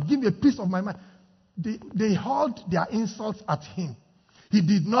 I will give you a piece of my mind. They hurled their insults at him. He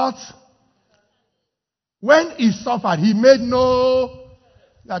did not. When he suffered, he made no.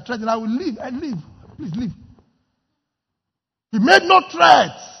 They are threatening, I will leave. I leave. Please leave. He made no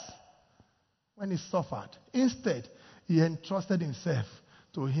threats when he suffered. Instead, he entrusted himself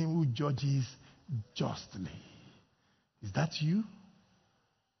to him who judges justly. Is that you?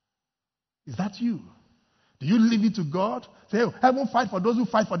 Is that you? Do you leave it to God? Say, oh, heaven fight for those who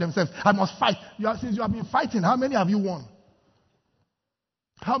fight for themselves. I must fight. Since you have been fighting, how many have you won?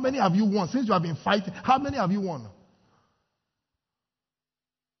 How many have you won? Since you have been fighting, how many have you won?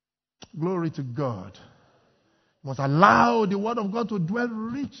 Glory to God. We must allow the word of God to dwell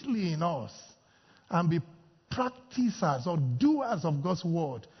richly in us and be practicers or doers of God's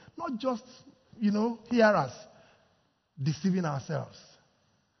word. Not just, hearers, deceiving ourselves.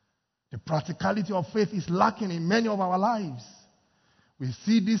 The practicality of faith is lacking in many of our lives. We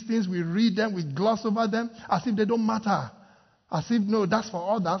see these things, we read them, we gloss over them as if they don't matter. As if, no, that's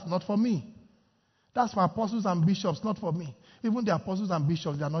for others, not for me. That's for apostles and bishops, not for me. Even the apostles and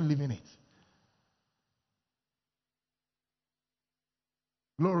bishops, they are not living it.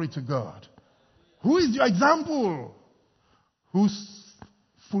 Glory to God. Who is your example? Whose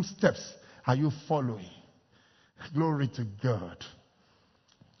footsteps are you following? Glory to God.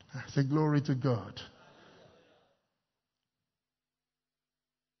 I say glory to God.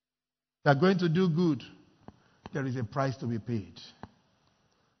 You are going to do good. There is a price to be paid.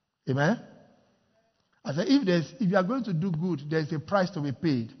 Amen? I say if you are going to do good, there is a price to be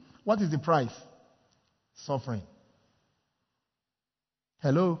paid. What is the price? Suffering.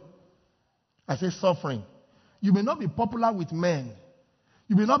 Hello? I say suffering. You may not be popular with men.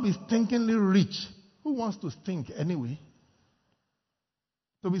 You may not be stinkingly rich. Who wants to stink anyway?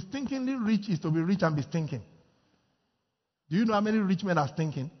 To be stinkingly rich is to be rich and be stinking. Do you know how many rich men are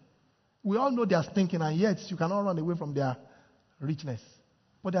stinking? We all know they are stinking, and yet you cannot run away from their richness.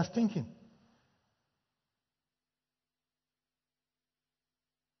 But they are stinking.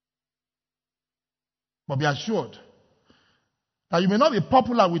 But be assured that you may not be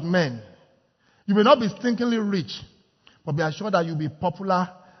popular with men. You may not be stinkingly rich. But be assured that you'll be popular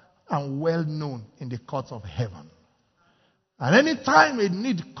and well known in the courts of heaven. And any time a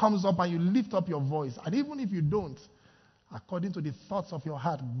need comes up and you lift up your voice, and even if you don't, according to the thoughts of your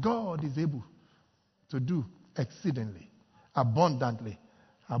heart, God is able to do exceedingly, abundantly,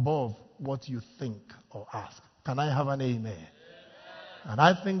 above what you think or ask. Can I have an amen? And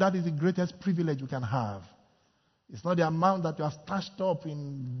I think that is the greatest privilege we can have. It's not the amount that you are stashed up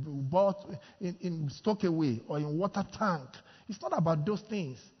in stock away or in water tank. It's not about those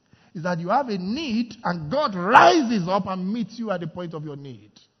things. It's that you have a need and God rises up and meets you at the point of your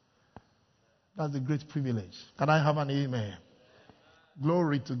need. That's a great privilege. Can I have an amen?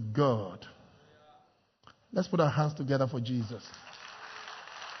 Glory to God. Let's put our hands together for Jesus.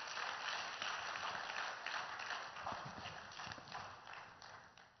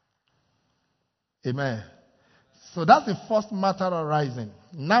 Amen. So that's the first matter arising.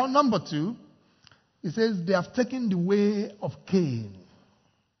 Now, number 2, it says they have taken the way of Cain.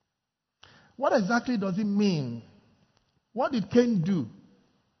 What exactly does it mean? What did Cain do?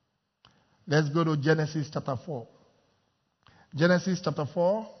 Let's go to Genesis chapter 4. Genesis chapter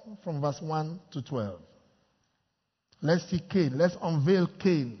 4 from verse 1 to 12. Let's see Cain. Let's unveil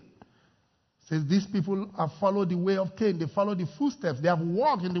Cain. It says these people have followed the way of Cain. They follow the footsteps. They have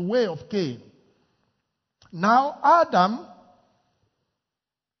walked in the way of Cain. Now Adam,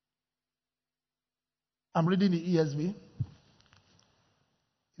 I'm reading the ESV.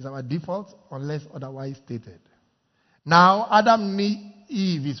 It's our default unless otherwise stated. Now Adam knew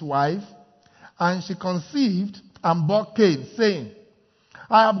Eve, his wife, and she conceived and bore Cain, saying,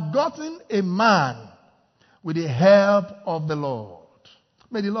 I have gotten a man with the help of the Lord.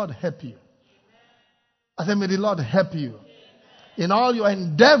 May the Lord help you. I said, may the Lord help you. In all your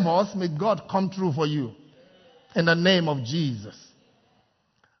endeavors, may God come through for you. In the name of Jesus.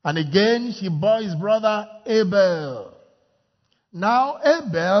 And again, she bore his brother Abel. Now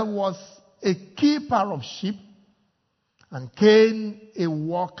Abel was a keeper of sheep, and Cain a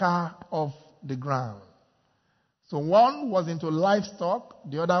worker of the ground. So one was into livestock,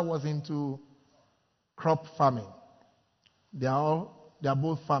 the other was into crop farming. They are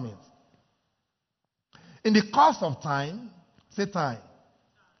both farming. In the course of time, say time.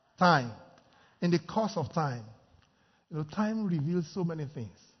 Time. In the course of time, Time reveals so many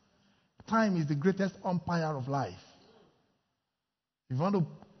things. Time is the greatest umpire of life. If you want to,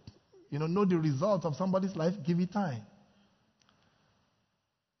 know the result of somebody's life, give it time.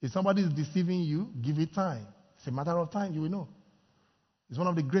 If somebody is deceiving you, give it time. It's a matter of time, you will know. It's one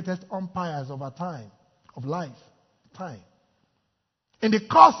of the greatest umpires of our time, of life, time. In the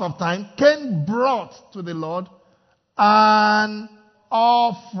course of time, Cain brought to the Lord an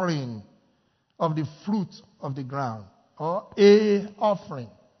offering of the fruit of the ground, or a offering.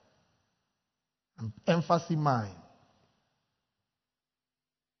 Emphasis mine.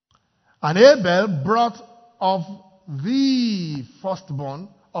 And Abel brought of the firstborn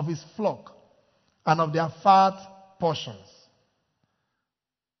of his flock and of their fat portions.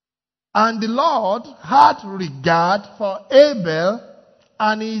 And the Lord had regard for Abel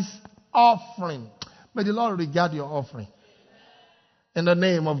and his offering. May the Lord regard your offering. In the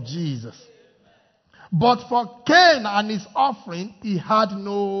name of Jesus. But for Cain and his offering, he had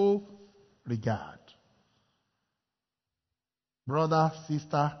no regard. Brother,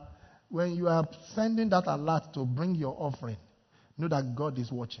 sister, when you are sending that alert to bring your offering, know that God is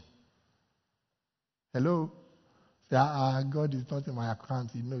watching. Hello? Say, God is not in my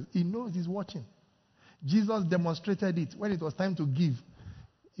account. He knows. He knows he's watching. Jesus demonstrated it. When it was time to give,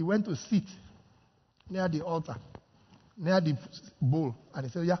 he went to sit near the altar, near the bowl, and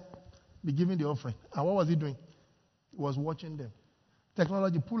he said, yeah, be giving the offering. And what was he doing? He was watching them.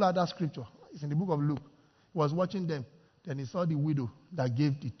 Technology, pull out that scripture. It's in the book of Luke. He was watching them. Then he saw the widow that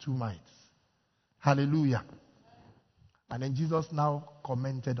gave the 2 mites. Hallelujah. And then Jesus now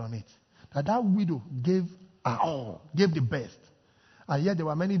commented on it. That widow gave her all, gave the best. And yet there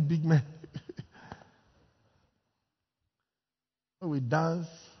were many big men. They would dance.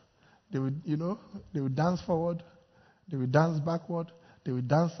 They would dance forward. They would dance backward. They would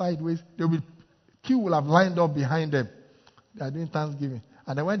dance sideways. Queue will have lined up behind them. They are doing Thanksgiving.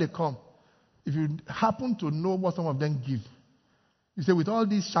 And then when they come, if you happen to know what some of them give, you say, with all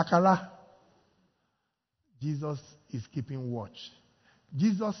this shakara, Jesus is keeping watch.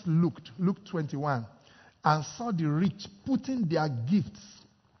 Jesus looked, Luke 21, and saw the rich putting their gifts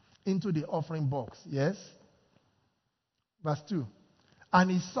into the offering box. Yes? Verse 2.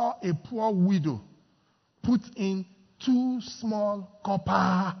 And he saw a poor widow put in 2 small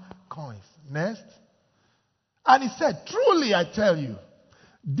copper coins. Next. And he said, truly I tell you,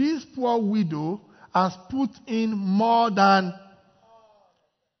 this poor widow has put in more than.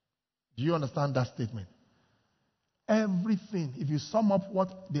 Do you understand that statement? Everything. If you sum up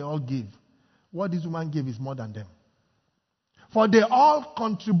what they all gave, what this woman gave is more than them. For they all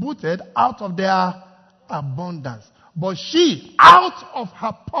contributed out of their abundance. But she, out of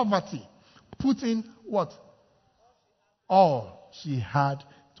her poverty, put in what? All she had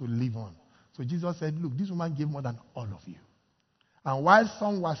to live on. So Jesus said, look, this woman gave more than all of you. And while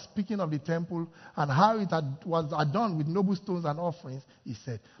some were speaking of the temple and how it was adorned with noble stones and offerings, he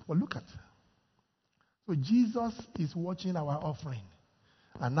said, well, look at. So Jesus is watching our offering.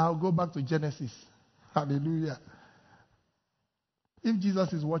 And now go back to Genesis. Hallelujah. If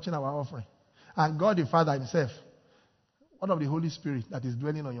Jesus is watching our offering, and God the Father himself, what of the Holy Spirit that is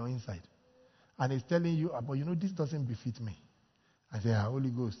dwelling on your inside? And he's telling you, but this doesn't befit me. I say, Holy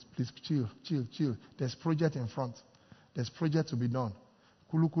Ghost, please chill. There's project in front. There's project to be done.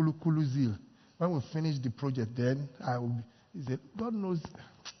 Kulu zeal. When we finish the project, then I will be. He said, God knows.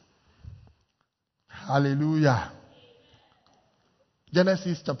 Hallelujah.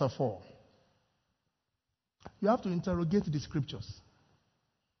 Genesis chapter 4. You have to interrogate the scriptures.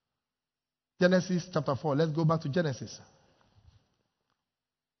 Genesis chapter 4. Let's go back to Genesis.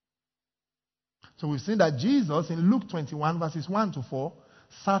 So we've seen that Jesus in Luke 21 verses 1 to 4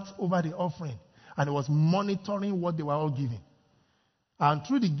 sat over the offering and he was monitoring what they were all giving. And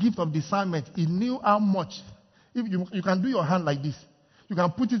through the gift of discernment, he knew how much. If you can do your hand like this. You can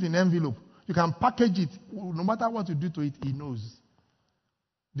put it in an envelope. You can package it. No matter what you do to it, he knows.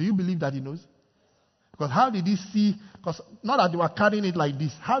 Do you believe that he knows? Because how did he see? Because not that they were carrying it like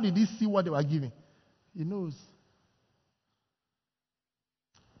this. How did he see what they were giving? He knows.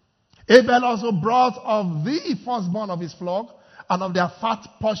 Abel also brought of the firstborn of his flock and of their fat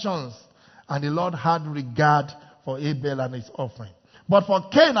portions. And the Lord had regard for Abel and his offering. But for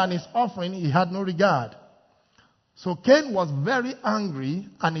Cain and his offering, he had no regard. So Cain was very angry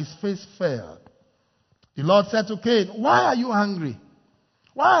and his face fell. The Lord said to Cain, why are you angry?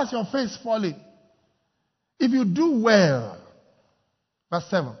 Why has your face fallen? If you do well, verse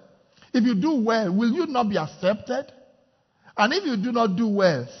 7, if you do well, will you not be accepted? And if you do not do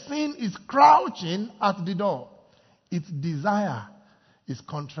well, sin is crouching at the door. Its desire is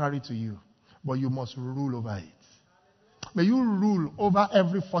contrary to you, but you must rule over it. May you rule over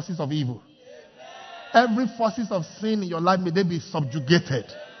every forces of evil. Every forces of sin in your life, may they be subjugated.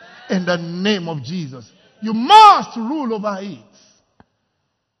 In the name of Jesus. You must rule over it.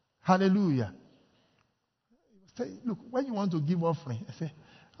 Hallelujah. Say, look, when you want to give offering, say,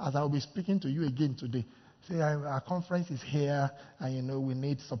 as I will be speaking to you again today, say, our conference is here, and we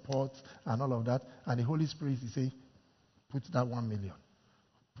need support and all of that. And the Holy Spirit is saying, put that 1 million.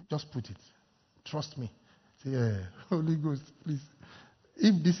 Just put it. Trust me. Say, Holy Ghost, please.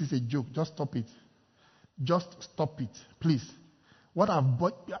 If this is a joke, just stop it. Just stop it, please. What I've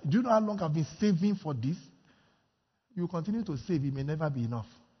bought, do you know how long I've been saving for this? You continue to save, it may never be enough.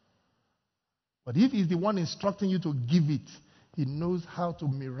 But if he's the one instructing you to give it, he knows how to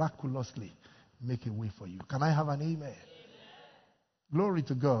miraculously make a way for you. Can I have an amen? Amen. Glory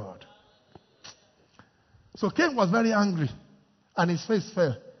to God. So Cain was very angry, and his face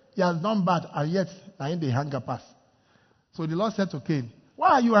fell. He has done bad, and yet in the hunger pass. So the Lord said to Cain, why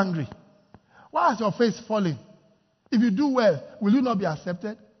are you angry? Why is your face falling? If you do well, will you not be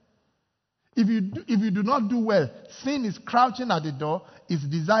accepted? If you do not do well, sin is crouching at the door. Its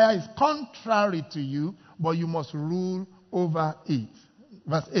desire is contrary to you, but you must rule over it.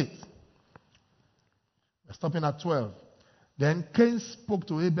 Verse 8. We're stopping at 12. Then Cain spoke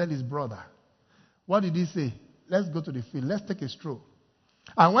to Abel, his brother. What did he say? Let's go to the field. Let's take a stroll.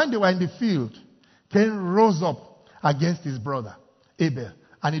 And when they were in the field, Cain rose up against his brother, Abel.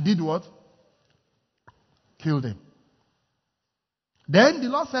 And he did what? Killed him. Then the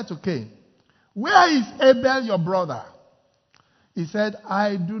Lord said to Cain, where is Abel your brother? He said,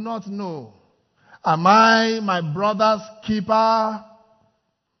 I do not know. Am I my brother's keeper?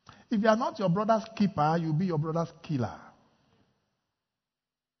 If you are not your brother's keeper, you'll be your brother's killer.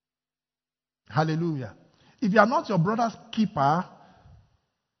 Hallelujah. If you are not your brother's keeper,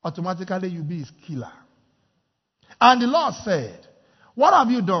 automatically you'll be his killer. And the Lord said, what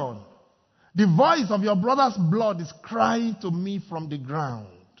have you done? The voice of your brother's blood is crying to me from the ground.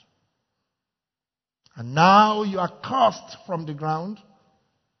 And now you are cursed from the ground,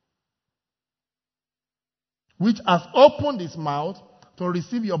 which has opened its mouth to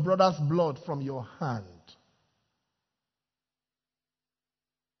receive your brother's blood from your hand.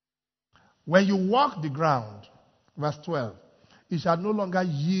 When you walk the ground, verse 12, it shall no longer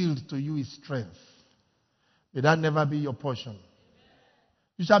yield to you its strength. May that never be your portion.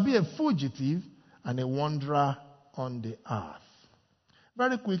 You shall be a fugitive and a wanderer on the earth.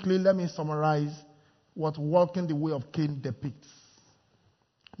 Very quickly, let me summarize what walking the way of Cain depicts.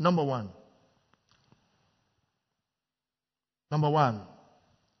 Number one,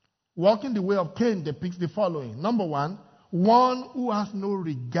 walking the way of Cain depicts the following. Number one who has no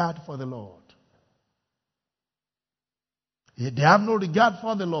regard for the Lord. They have no regard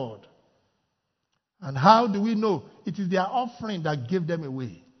for the Lord. And how do we know? It is their offering that gave them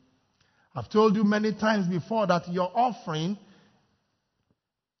away. I've told you many times before that your offering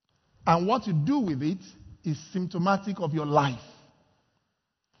and what you do with it is symptomatic of your life.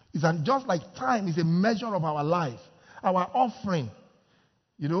 Just like time is a measure of our life. Our offering,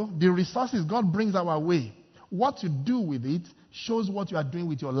 the resources God brings our way, what you do with it shows what you are doing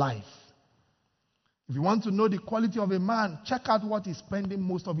with your life. If you want to know the quality of a man, check out what he's spending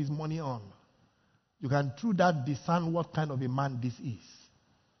most of his money on. You can through that discern what kind of a man this is.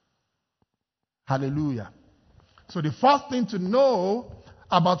 Hallelujah. So the first thing to know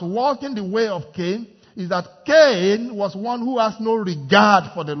about walking the way of Cain is that Cain was one who has no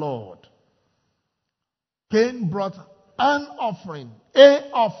regard for the Lord. Cain brought an offering,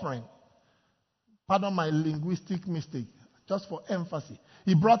 Pardon my linguistic mistake, just for emphasis.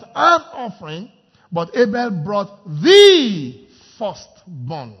 He brought an offering, but Abel brought the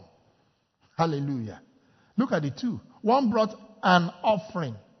firstborn. Hallelujah. Look at the two. One brought an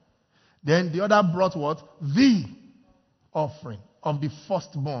offering. Then the other brought what? The offering of the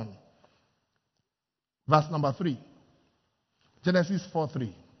firstborn. Verse number 3. Genesis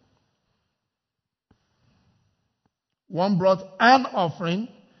 4:3. One brought an offering.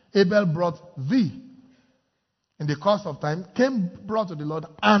 Abel brought the. In the course of time, Cain brought to the Lord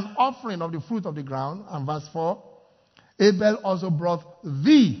an offering of the fruit of the ground. And verse 4. Abel also brought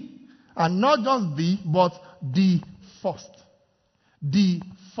the. And not just the, but the first. The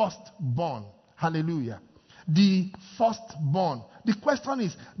firstborn. Hallelujah. The firstborn. The question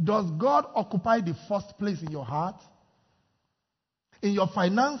is, does God occupy the first place in your heart? In your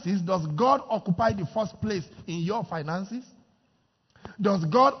finances, does God occupy the first place in your finances? Does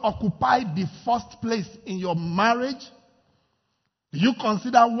God occupy the first place in your marriage? Do you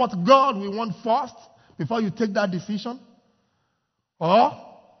consider what God will want first before you take that decision? Or,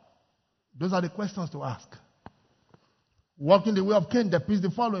 those are the questions to ask. Walking the way of Cain depicts the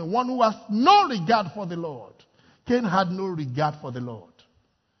following. One who has no regard for the Lord. Cain had no regard for the Lord.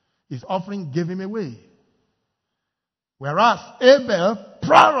 His offering gave him away. Whereas Abel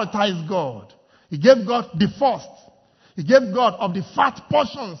prioritized God. He gave God the first. He gave God of the fat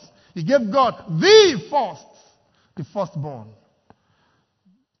portions. He gave God the first. The firstborn.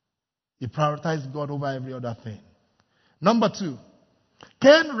 He prioritized God over every other thing. Number 2.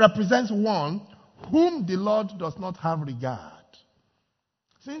 Cain represents one whom the Lord does not have regard.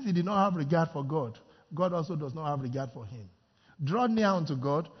 Since he did not have regard for God, God also does not have regard for him. Draw near unto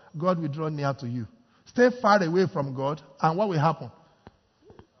God, God will draw near to you. Stay far away from God, and what will happen?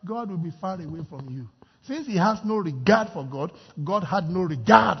 God will be far away from you. Since he has no regard for God, God had no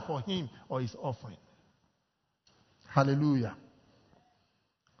regard for him or his offering. Hallelujah.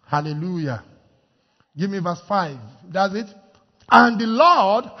 Hallelujah. Give me verse 5. Does it? And the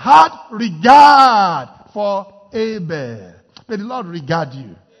Lord had regard for Abel. May the Lord regard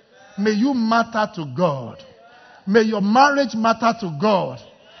you. May you matter to God. May your marriage matter to God.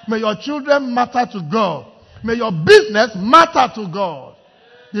 May your children matter to God. May your business matter to God.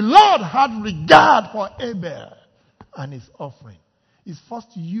 The Lord had regard for Abel and his offering. It's first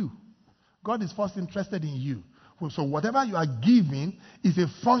you. God is first interested in you. So whatever you are giving is a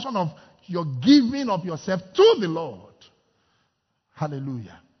function of your giving of yourself to the Lord.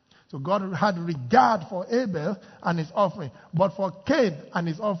 Hallelujah. So God had regard for Abel and his offering. But for Cain and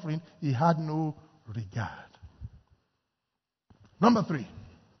his offering, he had no regard. Number 3.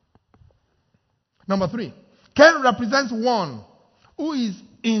 Cain represents one who is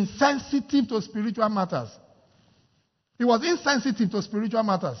insensitive to spiritual matters. He was insensitive to spiritual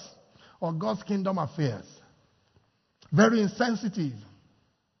matters or God's kingdom affairs. Very insensitive.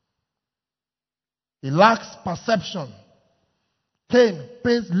 He lacks perception. Cain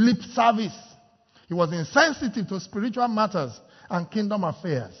pays lip service. He was insensitive to spiritual matters and kingdom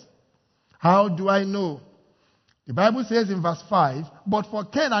affairs. How do I know? The Bible says in verse 5, but for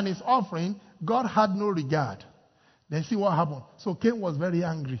Cain and his offering, God had no regard. Then see what happened. So Cain was very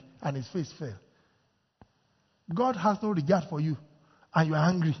angry and his face fell. God has no regard for you and you are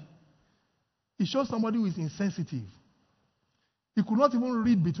angry. It shows somebody who is insensitive. He could not even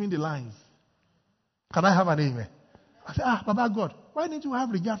read between the lines. Can I have an amen? I said, Baba God, why didn't you have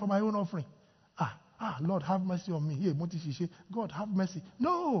regard for my own offering? Lord, have mercy on me. Here, God, have mercy.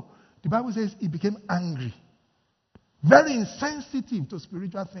 No. The Bible says he became angry. Very insensitive to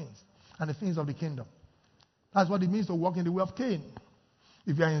spiritual things and the things of the kingdom. That's what it means to walk in the way of Cain.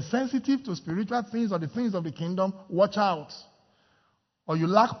 If you are insensitive to spiritual things or the things of the kingdom, watch out. Or you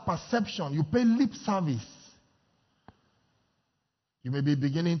lack perception, you pay lip service. You may be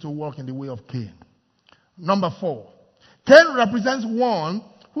beginning to walk in the way of Cain. Number 4. Cain represents one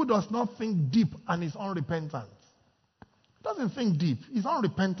who does not think deep and is unrepentant. He doesn't think deep. He's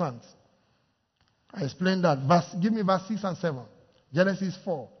unrepentant. I explained that. Give me verse 6 and 7. Genesis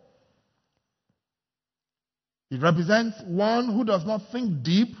 4. It represents one who does not think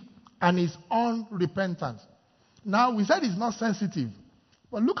deep and is unrepentant. Now, we said he's not sensitive.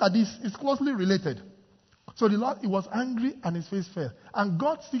 But look at this. It's closely related. So the Lord, he was angry and his face fell. And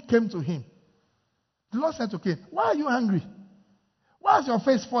God still came to him. The Lord said to Cain, why are you angry? Why is your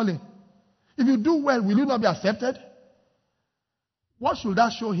face falling? If you do well, will you not be accepted? What should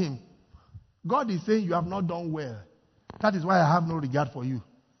that show him? God is saying you have not done well. That is why I have no regard for you.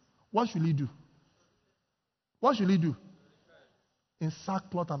 What should he do? What should he do? In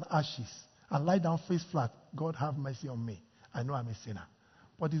sackcloth and ashes and lie down face flat. God have mercy on me. I know I'm a sinner.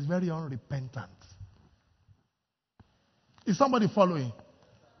 But he's very unrepentant. Is somebody following?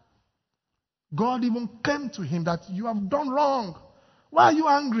 God even came to him that you have done wrong. Why are you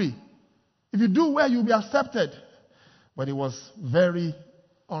angry? If you do well, you'll be accepted. But he was very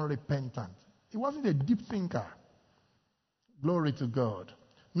unrepentant. He wasn't a deep thinker. Glory to God.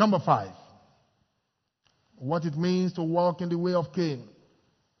 Number 5. What it means to walk in the way of Cain.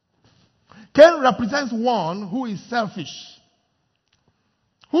 Cain represents one who is selfish,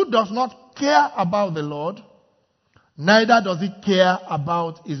 who does not care about the Lord, neither does he care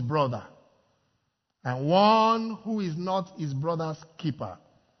about his brother, and one who is not his brother's keeper.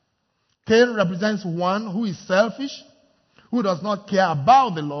 Cain represents one who is selfish, who does not care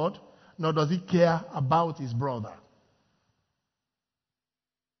about the Lord, nor does he care about his brother.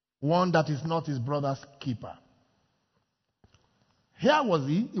 One that is not his brother's keeper. Here was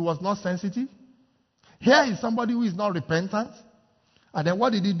he was not sensitive. Here is somebody who is not repentant. And then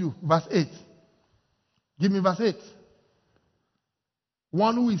what did he do? Verse 8. Give me verse 8.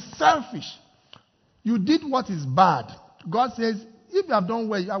 One who is selfish. You did what is bad. God says, if you have done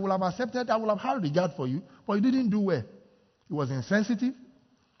well, I will have accepted, I will have had regard for you, but you didn't do well. He was insensitive.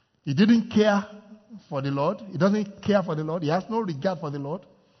 He didn't care for the Lord. He doesn't care for the Lord. He has no regard for the Lord.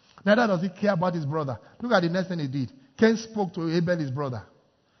 Neither does he care about his brother. Look at the next thing he did. Cain spoke to Abel, his brother.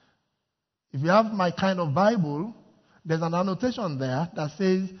 If you have my kind of Bible, there's an annotation there that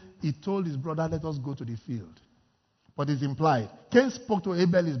says he told his brother, let us go to the field. But it's implied. Cain spoke to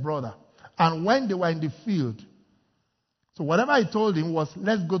Abel, his brother. And when they were in the field, so whatever he told him was,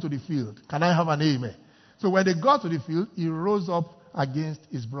 let's go to the field. Can I have an amen? So when they got to the field, he rose up against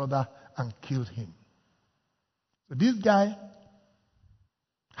his brother and killed him. So this guy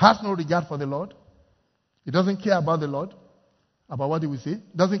has no regard for the Lord. He doesn't care about the Lord, about what he will say.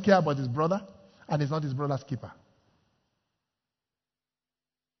 Doesn't care about his brother, and he's not his brother's keeper.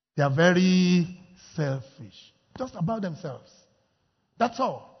 They are very selfish. Just about themselves. That's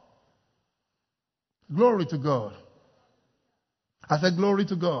all. Glory to God. I said glory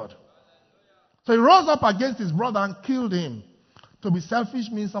to God. So he rose up against his brother and killed him. To be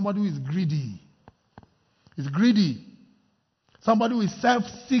selfish means somebody who is greedy. He's greedy. Somebody who is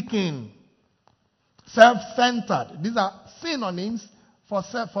self-seeking. Self-centered. These are synonyms for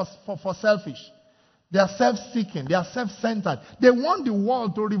selfish. They are self-seeking. They are self-centered. They want the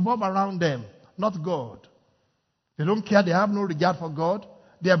world to revolve around them, not God. They don't care. They have no regard for God.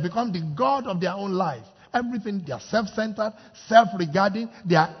 They have become the God of their own life. Everything, they are self-centered, self-regarding.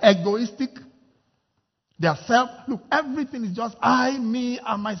 They are egoistic. They are look, everything is just I, me,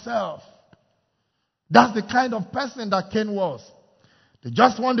 and myself. That's the kind of person that Cain was. They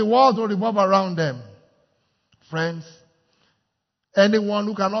just want the world to revolve around them. Friends, anyone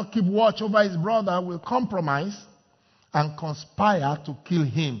who cannot keep watch over his brother will compromise and conspire to kill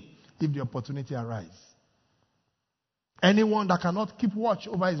him if the opportunity arises. Anyone that cannot keep watch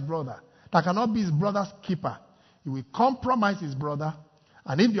over his brother, that cannot be his brother's keeper, he will compromise his brother,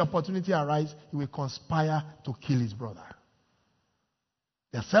 and if the opportunity arises, he will conspire to kill his brother.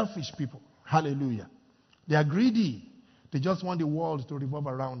 They are selfish people. Hallelujah. They are greedy. They just want the world to revolve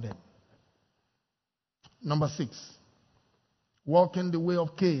around them. Number 6. Walking the way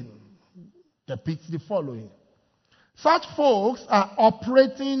of Cain depicts the following. Such folks are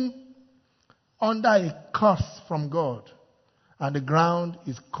operating under a curse from God, and the ground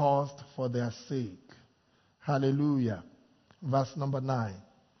is cursed for their sake. Hallelujah. Verse number 9.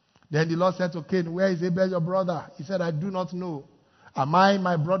 Then the Lord said to Cain, where is Abel your brother? He said, I do not know. Am I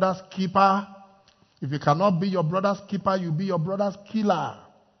my brother's keeper? If you cannot be your brother's keeper, you be your brother's killer.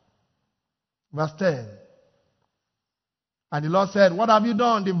 Verse 10. And the Lord said, what have you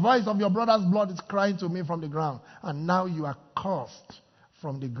done? The voice of your brother's blood is crying to me from the ground. And now you are cursed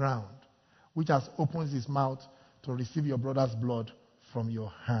from the ground, which has opened his mouth to receive your brother's blood from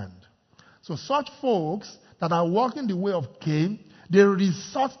your hand. So such folks that are walking the way of Cain, they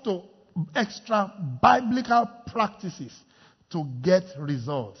resort to extra biblical practices to get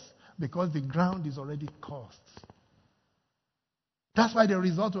results because the ground is already cursed. That's why they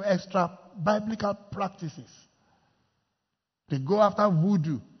resort to extra biblical practices. They go after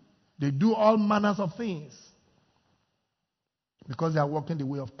voodoo. They do all manners of things because they are walking the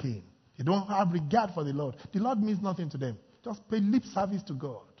way of Cain. They don't have regard for the Lord. The Lord means nothing to them. Just pay lip service to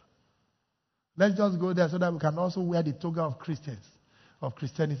God. Let's just go there so that we can also wear the toga of Christians, of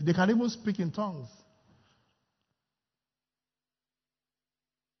Christianity. They can even speak in tongues.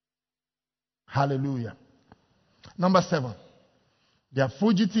 Hallelujah. Number 7. They are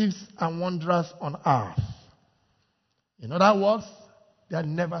fugitives and wanderers on earth. In other words, they are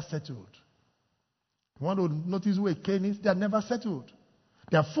never settled. You want to notice who a Cain is? They are never settled.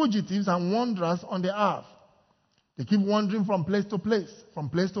 They are fugitives and wanderers on the earth. They keep wandering from place to place, from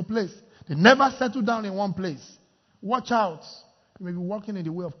place to place. They never settle down in one place. Watch out. You may be walking in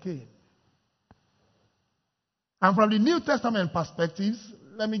the way of Cain. And from the New Testament perspectives,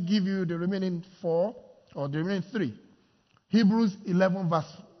 let me give you the remaining 4, or the remaining 3. Hebrews 11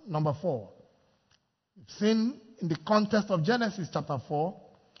 verse number 4. We've seen in the context of Genesis chapter 4,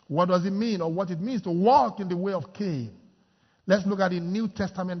 what does it mean, or what it means to walk in the way of Cain. Let's look at the New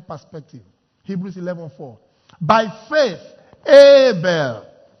Testament perspective. Hebrews 11:4. By faith, Abel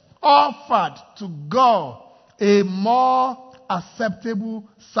offered to God a more acceptable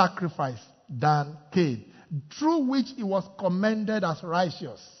sacrifice than Cain, through which he was commended as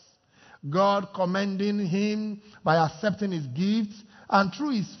righteous. God commending him by accepting his gifts, and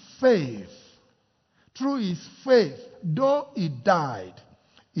through his faith, though he died,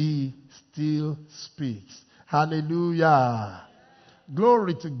 he still speaks. Hallelujah.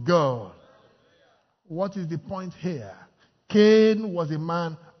 Glory to God. What is the point here? Cain was a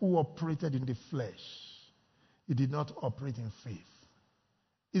man who operated in the flesh. He did not operate in faith.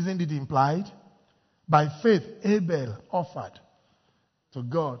 Isn't it implied? By faith, Abel offered to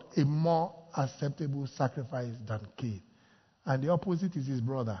God a more acceptable sacrifice than Cain. And the opposite is his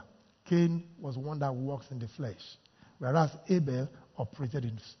brother. Cain was one that walks in the flesh, whereas Abel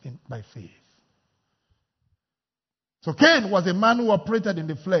operated by faith. So Cain was a man who operated in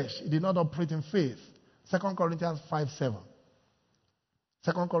the flesh. He did not operate in faith. 2 Corinthians 5:7.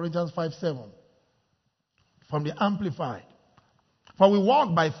 2 Corinthians 5:7. From the Amplified. For we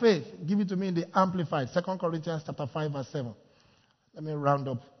walk by faith. Give it to me in the Amplified. 2 Corinthians chapter 5 verse 7. Let me round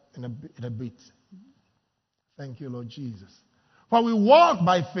up in a bit. Thank you, Lord Jesus. For we walk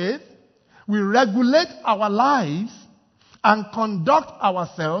by faith. We regulate our lives and conduct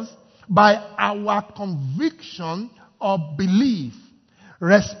ourselves by our conviction or belief,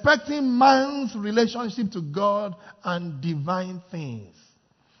 respecting man's relationship to God and divine things.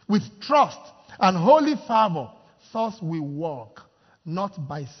 With trust and holy fervor, thus we walk, not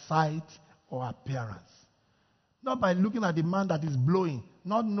by sight or appearance. Not by looking at the man that is blowing,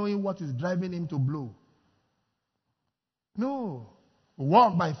 not knowing what is driving him to blow. No, we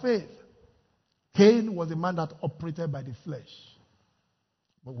walk by faith. Cain was a man that operated by the flesh.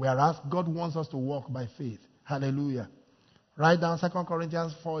 But whereas God wants us to walk by faith. Hallelujah. Write down 2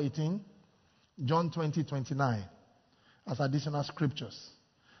 Corinthians 4:18, John 20:29 as additional scriptures.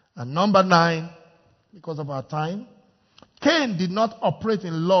 And number 9, because of our time, Cain did not operate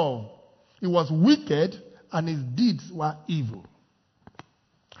in love. He was wicked and his deeds were evil.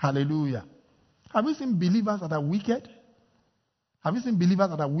 Hallelujah. Have you seen believers that are wicked? Have you seen believers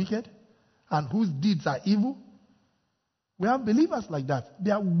that are wicked and whose deeds are evil? We have believers like that.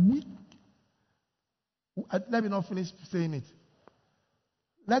 They are weak. Let me not finish saying it.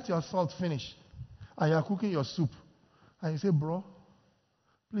 Let your salt finish. And you are cooking your soup. And you say, bro,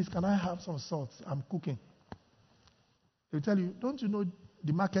 please, can I have some salt? I'm cooking. They will tell you, don't you know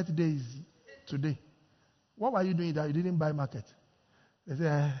the market day is today? What were you doing that you didn't buy market? They say,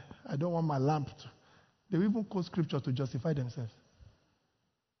 I don't want my lamp to. They will even quote scripture to justify themselves.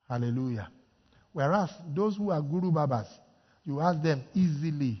 Hallelujah. Whereas those who are guru babas, you ask them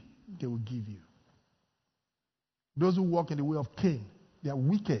easily, they will give you. Those who walk in the way of Cain, they are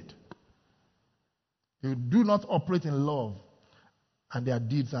wicked. They do not operate in love, and their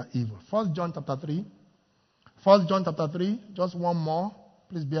deeds are evil. 1 John chapter 3. 1 John chapter 3, just one more.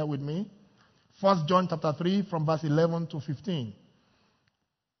 Please bear with me. 1 John chapter 3 from verse 11 to 15.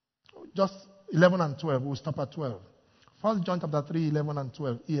 Just 11 and 12. We'll stop at 12. 1 John chapter 3, 11 and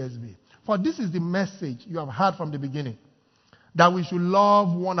 12, ESV. For this is the message you have heard from the beginning, that we should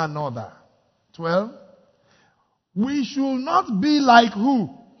love one another. 12. We should not be like who?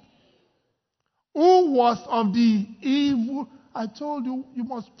 Who was of the evil? I told you, you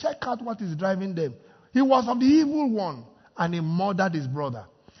must check out what is driving them. He was of the evil one, and he murdered his brother.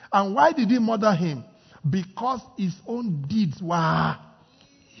 And why did he murder him? Because his own deeds were,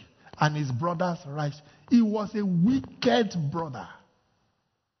 and his brother's rights. He was a wicked brother.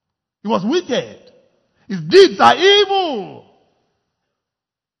 He was wicked. His deeds are evil.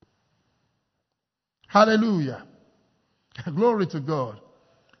 Hallelujah. Glory to God.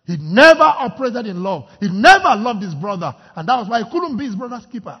 He never operated in love. He never loved his brother. And that was why he couldn't be his brother's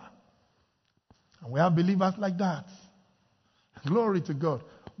keeper. And we have believers like that. Glory to God.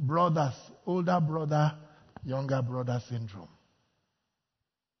 Brothers, older brother, younger brother syndrome.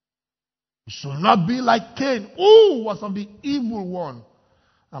 He should not be like Cain, who was of the evil one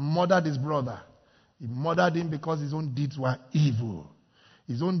and murdered his brother. He murdered him because his own deeds were evil.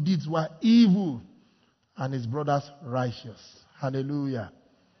 His own deeds were evil and his brother's righteous. Hallelujah.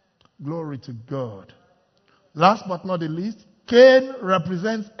 Glory to God. Last but not the least, Cain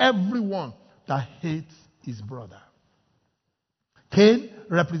represents everyone that hates his brother. Cain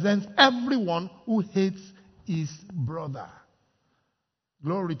represents everyone who hates his brother.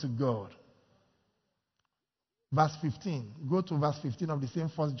 Glory to God. Verse 15. Go to verse 15 of the same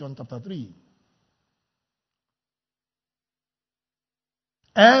 1 John chapter 3.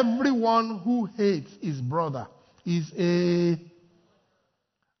 Everyone who hates his brother is a...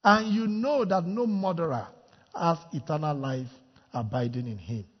 And you know that no murderer has eternal life abiding in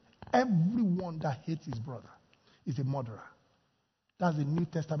him. Everyone that hates his brother is a murderer. That's the New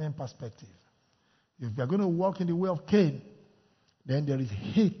Testament perspective. If you're going to walk in the way of Cain, then there is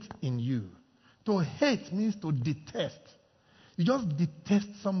hate in you. To hate means to detest. You just detest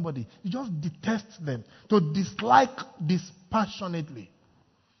somebody. You just detest them. To dislike dispassionately.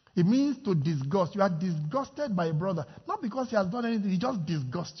 It means to disgust. You are disgusted by a brother. Not because he has done anything. He just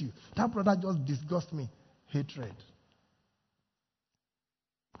disgusts you. That brother just disgusts me. Hatred.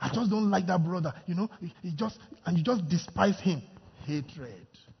 I just don't like that brother. You know, and you just despise him. Hatred.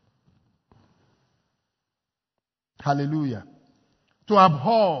 Hallelujah. To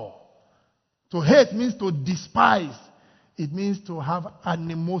abhor. To hate means to despise. It means to have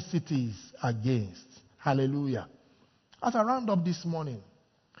animosities against. Hallelujah. As I round up this morning,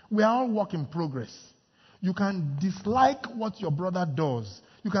 we are all work in progress. You can dislike what your brother does.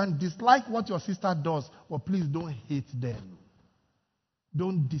 You can dislike what your sister does. But please don't hate them.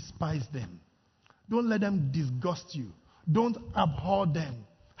 Don't despise them. Don't let them disgust you. Don't abhor them.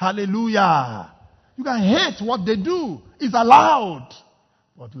 Hallelujah. You can hate what they do. It's allowed.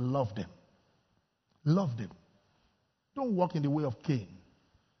 But love them. Love them. Don't walk in the way of Cain.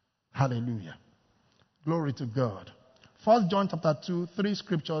 Hallelujah. Glory to God. 1 John chapter 2, 3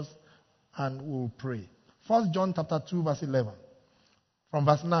 scriptures, and we'll pray. 1 John chapter 2, verse 11. From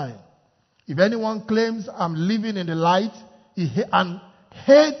verse 9. If anyone claims I'm living in the light and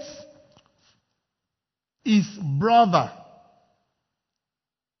hates his brother.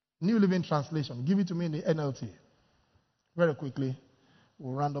 New Living Translation. Give it to me in the NLT. Very quickly.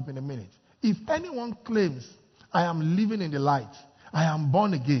 We'll round up in a minute. If anyone claims I am living in the light, I am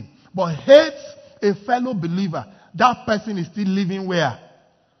born again, but hates a fellow believer, that person is still living where?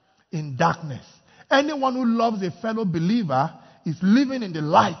 In darkness. Anyone who loves a fellow believer is living in the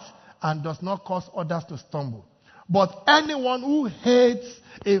light and does not cause others to stumble. But anyone who hates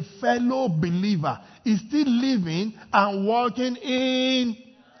a fellow believer is still living and walking in.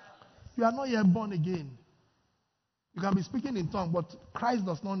 You are not yet born again. You can be speaking in tongues, but Christ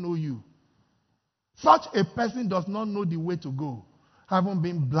does not know you. Such a person does not know the way to go, having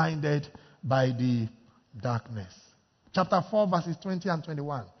been blinded by the darkness. Chapter 4, verses 20 and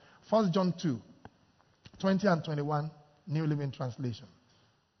 21. 1 John 2, 20 and 21, New Living Translation.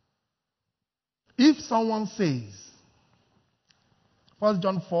 If someone says, 1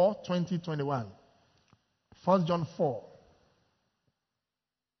 John 4, 20, 21. 1 John 4.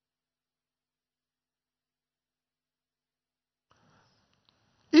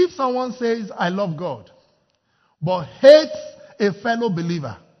 If someone says, I love God, but hates a fellow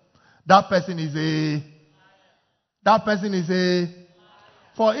believer, that person is a.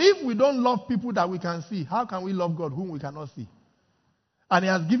 For if we don't love people that we can see, how can we love God whom we cannot see? And He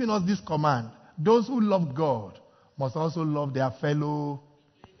has given us this command. Those who love God must also love their fellow.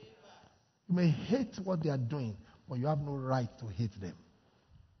 You may hate what they are doing, but you have no right to hate them.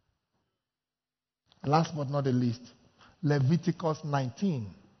 Last but not the least, Leviticus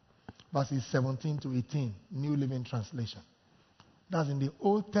 19, verses 17 to 18, New Living Translation. That's in the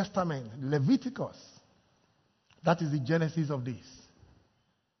Old Testament, Leviticus. That is the genesis of this.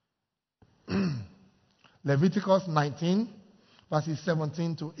 Leviticus 19, verses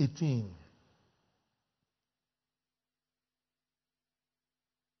 17 to 18.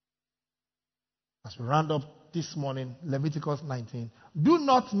 As we round up this morning, Leviticus 19. Do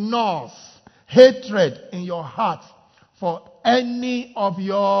not nurse hatred in your heart for any of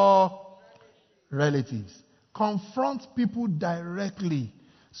your relatives. Confront people directly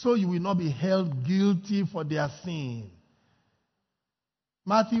so you will not be held guilty for their sin.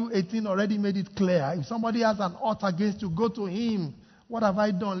 Matthew 18 already made it clear. If somebody has an ought against you, go to him. What have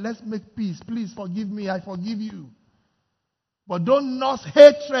I done? Let's make peace. Please forgive me. I forgive you. But don't nurse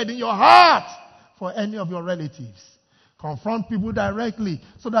hatred in your heart for any of your relatives. Confront people directly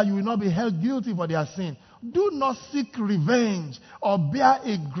so that you will not be held guilty for their sin. Do not seek revenge or bear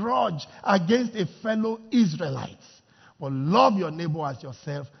a grudge against a fellow Israelite. But love your neighbor as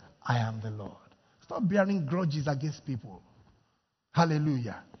yourself. I am the Lord. Stop bearing grudges against people.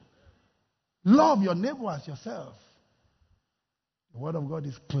 Hallelujah. Love your neighbor as yourself. The word of God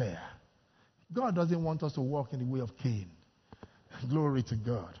is clear. God doesn't want us to walk in the way of Cain. Glory to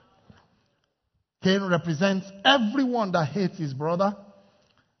God. Cain represents everyone that hates his brother,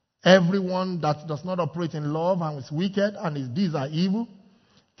 everyone that does not operate in love and is wicked and his deeds are evil.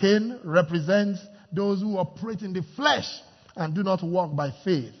 Cain represents those who operate in the flesh and do not walk by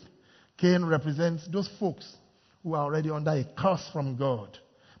faith. Cain represents those folks who are already under a curse from God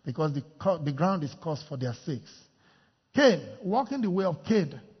because the ground is cursed for their sakes. Cain, walking the way of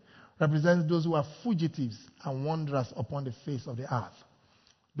Cain, represents those who are fugitives and wanderers upon the face of the earth.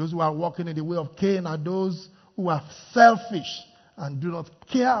 Those who are walking in the way of Cain are those who are selfish and do not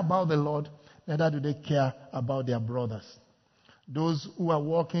care about the Lord, neither do they care about their brothers. Those who are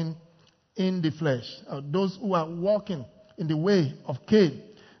walking in the flesh, those who are walking in the way of Cain,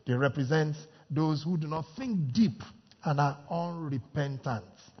 they represent those who do not think deep and are unrepentant.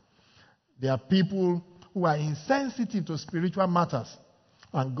 They are people who are insensitive to spiritual matters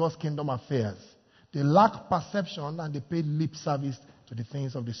and God's kingdom affairs. They lack perception and they pay lip service to the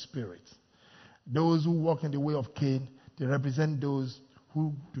things of the Spirit. Those who walk in the way of Cain, they represent those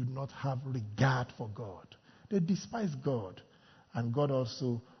who do not have regard for God. They despise God. And God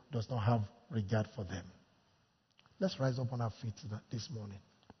also does not have regard for them. Let's rise up on our feet this morning.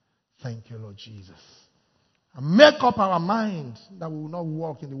 Thank you, Lord Jesus. And make up our mind that we will not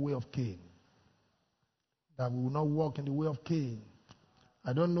walk in the way of Cain. That we will not walk in the way of Cain.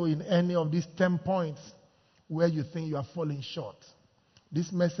 I don't know in any of these 10 points where you think you are falling short.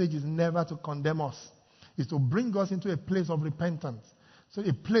 This message is never to condemn us. It's to bring us into a place of repentance. So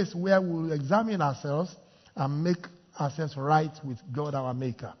a place where we will examine ourselves and make ourselves right with God our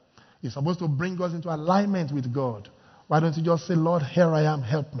Maker. It's supposed to bring us into alignment with God. Why don't you just say, Lord, here I am,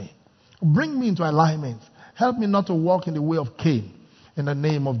 help me. Bring me into alignment. Help me not to walk in the way of Cain. In the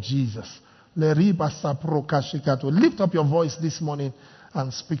name of Jesus. Lift up your voice this morning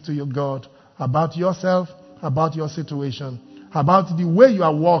and speak to your God about yourself, about your situation, about the way you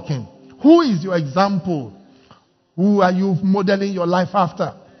are walking. Who is your example? Who are you modeling your life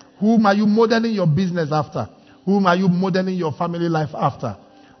after? Whom are you modeling your business after? Whom are you modeling your family life after?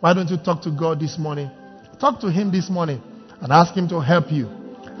 Why don't you talk to God this morning? Talk to Him this morning and ask Him to help you.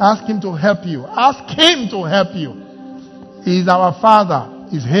 Ask Him to help you. Ask Him to help you. He is our Father.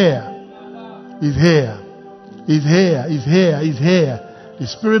 He's here. He's here. He's here. He's here. He's here. The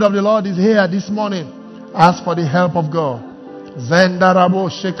Spirit of the Lord is here this morning. Ask for the help of God. Zendarabo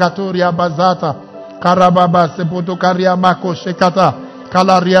shekatoria bazata. Karababa sepoto karia mako shekata.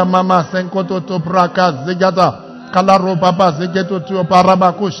 Kalaria mama senkoto to praka zigata. Kalaro baba zigeto to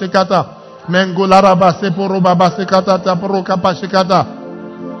parabako shekata. Mengularaba seporo baba sekata taporo kapa shekata.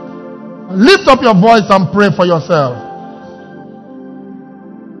 Lift up your voice and pray for yourself.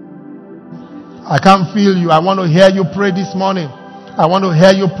 I can't feel you. I want to hear you pray this morning. I want to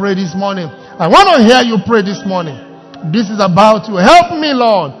hear you pray this morning. I want to hear you pray this morning. This is about you. Help me,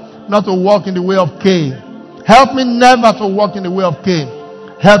 Lord, not to walk in the way of Cain. Help me never to walk in the way of Cain.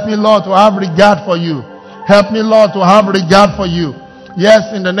 Help me, Lord, to have regard for you. Help me, Lord, to have regard for you. Yes,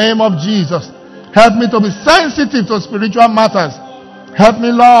 in the name of Jesus. Help me to be sensitive to spiritual matters. Help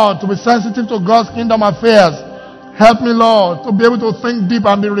me, Lord, to be sensitive to God's kingdom affairs. Help me, Lord, to be able to think deep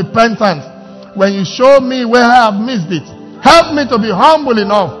and be repentant. When you show me where I have missed it, help me to be humble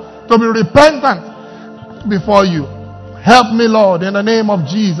enough to be repentant before you. Help me, Lord, in the name of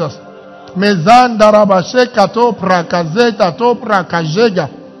Jesus. Mezandarabasheka topra kazeta topra kajega.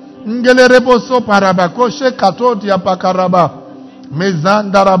 Ngelereboso parabakoshe katoti apakaraba.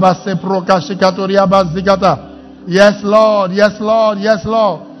 Mezandarabase prokashikatoria bazigata. Yes, Lord. Yes, Lord. Yes,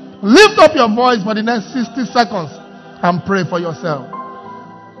 Lord. Lift up your voice for the next 60 seconds and pray for yourself.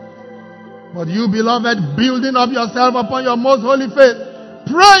 But you, beloved, building up yourself upon your most holy faith,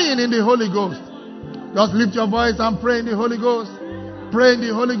 praying in the Holy Ghost. Just lift your voice and pray in the Holy Ghost. Pray in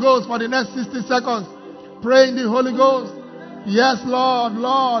the Holy Ghost for the next 60 seconds. Pray in the Holy Ghost. Yes, Lord.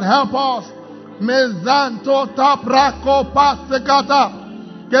 Lord, help us. Mezanto taprako pasekata.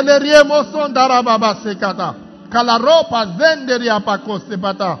 Keleriemo sondarababa sekata. Kalaropa zenderia pako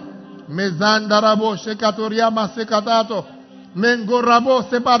sepata. Mezandarabo shekatoria masekatato. Mengorabo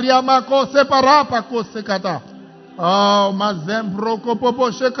separiama ko separapa ko sekata. Oh, mazembro ko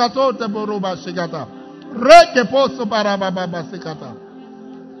popo shekato te boruba shekata. Reke poso parababa sekata.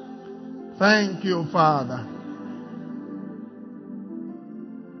 Thank you, Father.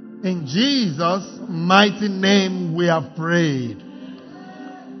 In Jesus' mighty name we have prayed.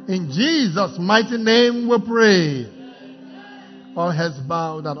 In Jesus' mighty name we pray. All heads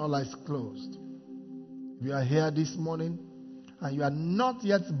bowed and all eyes closed. If you are here this morning and you are not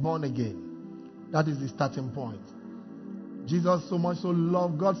yet born again, that is the starting point. Jesus so much so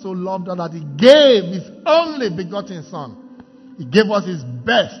loved, God so loved us that He gave His only begotten Son. He gave us His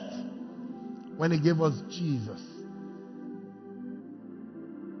best when He gave us Jesus.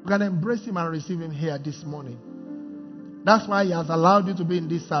 You can embrace Him and receive Him here this morning. That's why He has allowed you to be in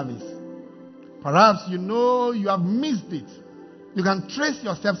this service. Perhaps you know you have missed it. You can trace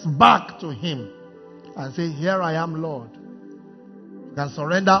your steps back to Him and say, here I am, Lord. You can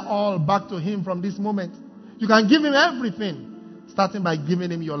surrender all back to Him from this moment. You can give Him everything, starting by giving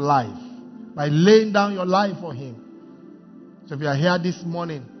Him your life, by laying down your life for Him. So if you are here this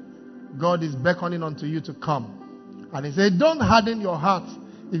morning, God is beckoning unto you to come. And He said, don't harden your heart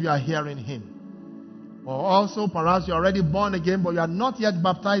if you are hearing Him. Or also, perhaps you are already born again, but you are not yet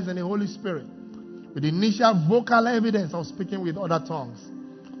baptized in the Holy Spirit, with initial vocal evidence of speaking with other tongues.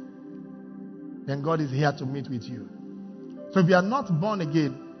 Then God is here to meet with you. So if you are not born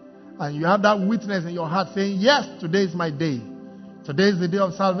again, and you have that witness in your heart saying, yes, today is my day. Today is the day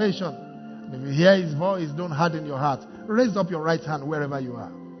of salvation. And if you hear His voice, don't harden your heart. Raise up your right hand wherever you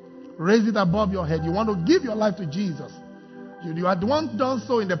are. Raise it above your head. You want to give your life to Jesus. You had once done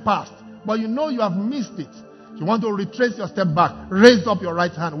so in the past, but you know you have missed it. If you want to retrace your step back, raise up your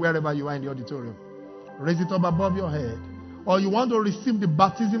right hand wherever you are in the auditorium. Raise it up above your head. Or you want to receive the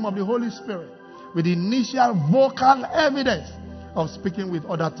baptism of the Holy Spirit with the initial vocal evidence of speaking with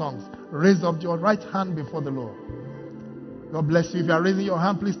other tongues. Raise up your right hand before the Lord. God bless you. If you are raising your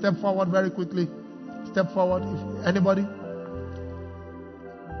hand, please step forward very quickly. Step forward. If anybody?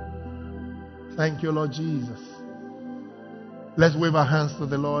 Thank you, Lord Jesus. Let's wave our hands to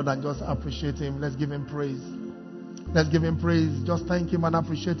the Lord and just appreciate Him. Let's give Him praise. Let's give Him praise. Just thank Him and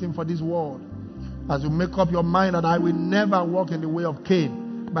appreciate Him for this word. As you make up your mind that I will never walk in the way of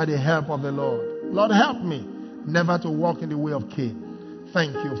Cain by the help of the Lord. Lord, help me never to walk in the way of Cain.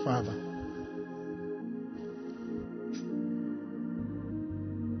 Thank you, Father.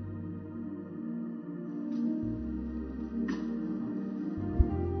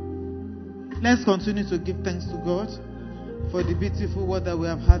 Let's continue to give thanks to God for the beautiful word that we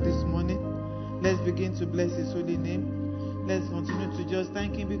have had this morning. Let's begin to bless His holy name. Let's continue to just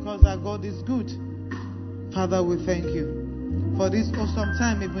thank Him because our God is good. Father, we thank you for this awesome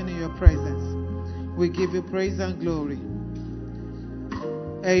time even in your presence. We give you praise and glory.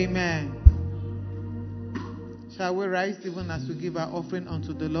 Amen. Shall we rise even as we give our offering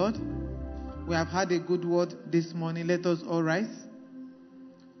unto the Lord? We have had a good word this morning. Let us all rise.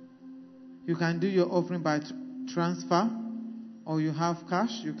 You can do your offering by transfer, or you have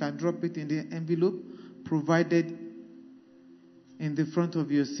cash. You can drop it in the envelope provided in the front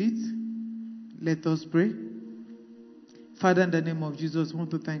of your seat. Let us pray. Father, in the name of Jesus, we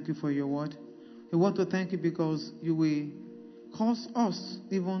want to thank you for your word. We want to thank you because you will cause us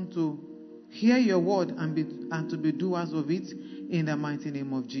even to hear your word and to be doers of it in the mighty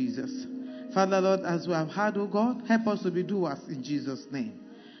name of Jesus. Father, Lord, as we have heard, O God, help us to be doers in Jesus' name.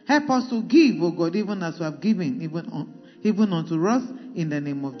 Help us to give, O God, even as we have given, even unto us, in the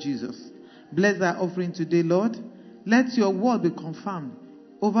name of Jesus. Bless our offering today, Lord. Let your word be confirmed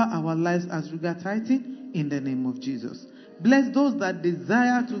over our lives as regard tithing, in the name of Jesus. Bless those that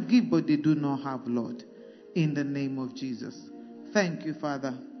desire to give, but they do not have, Lord, in the name of Jesus. Thank you,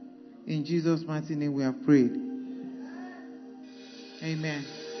 Father. In Jesus' mighty name we have prayed. Amen.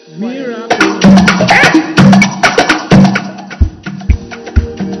 Miracle.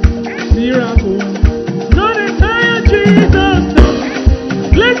 Miracle. Not a tired Jesus.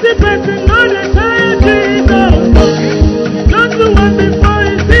 Blessed person, not a tired Jesus. Not the one before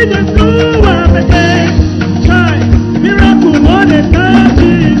you see the two one again. Try. Miracle, not a tired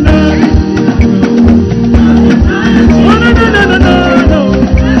Jesus. Oh, no, no, no, no, no, no.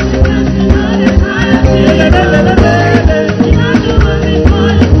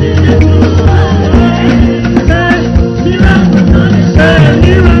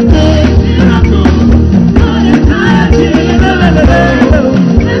 Miracle.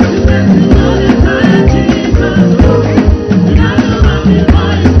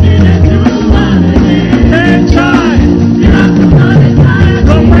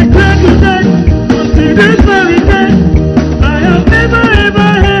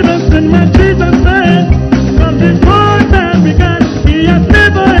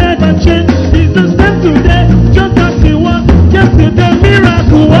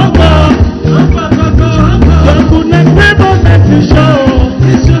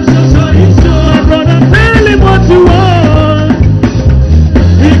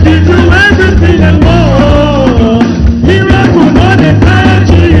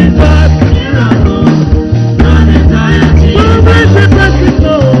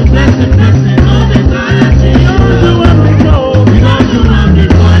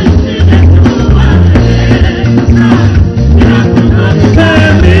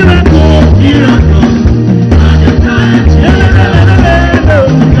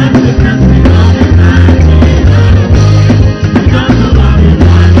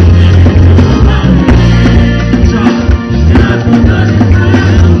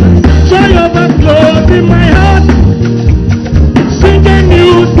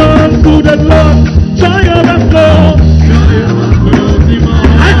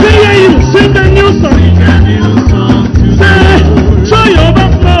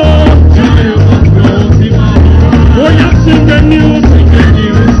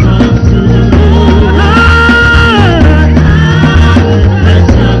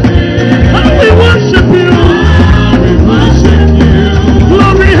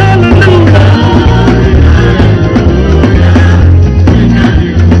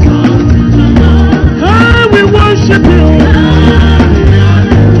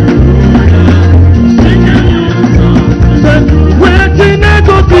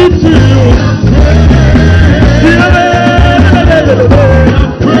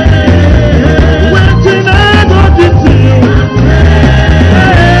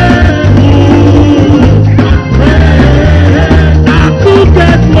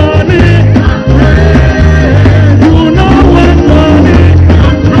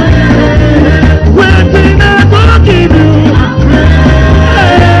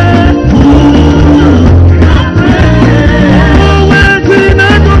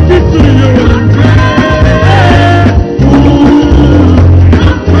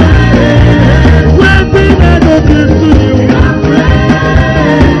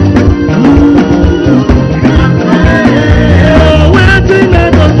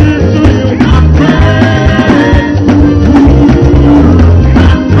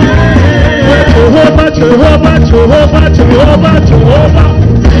 Jehovah, Jehovah, Jehovah.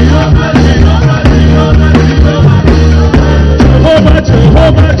 Jehovah,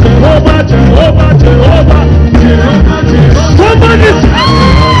 Jehovah, Jehovah, Jehovah, Jehovah, Jehovah. Somebody say,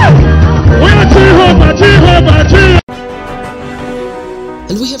 we are Jehovah, Jehovah, Jehovah.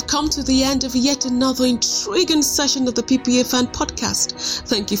 And we have come to the end of yet another intriguing session of the PPA Fan Podcast.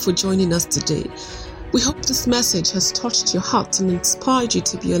 Thank you for joining us today. We hope this message has touched your heart and inspired you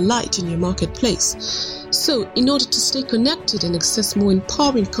to be a light in your marketplace. So, in order to stay connected and access more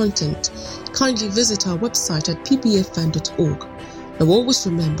empowering content, kindly visit our website at ppafan.org. Now always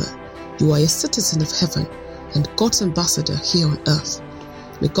remember, you are a citizen of heaven and God's ambassador here on earth.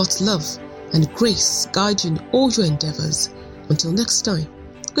 May God's love and grace guide you in all your endeavors. Until next time,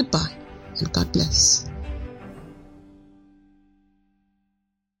 goodbye and God bless.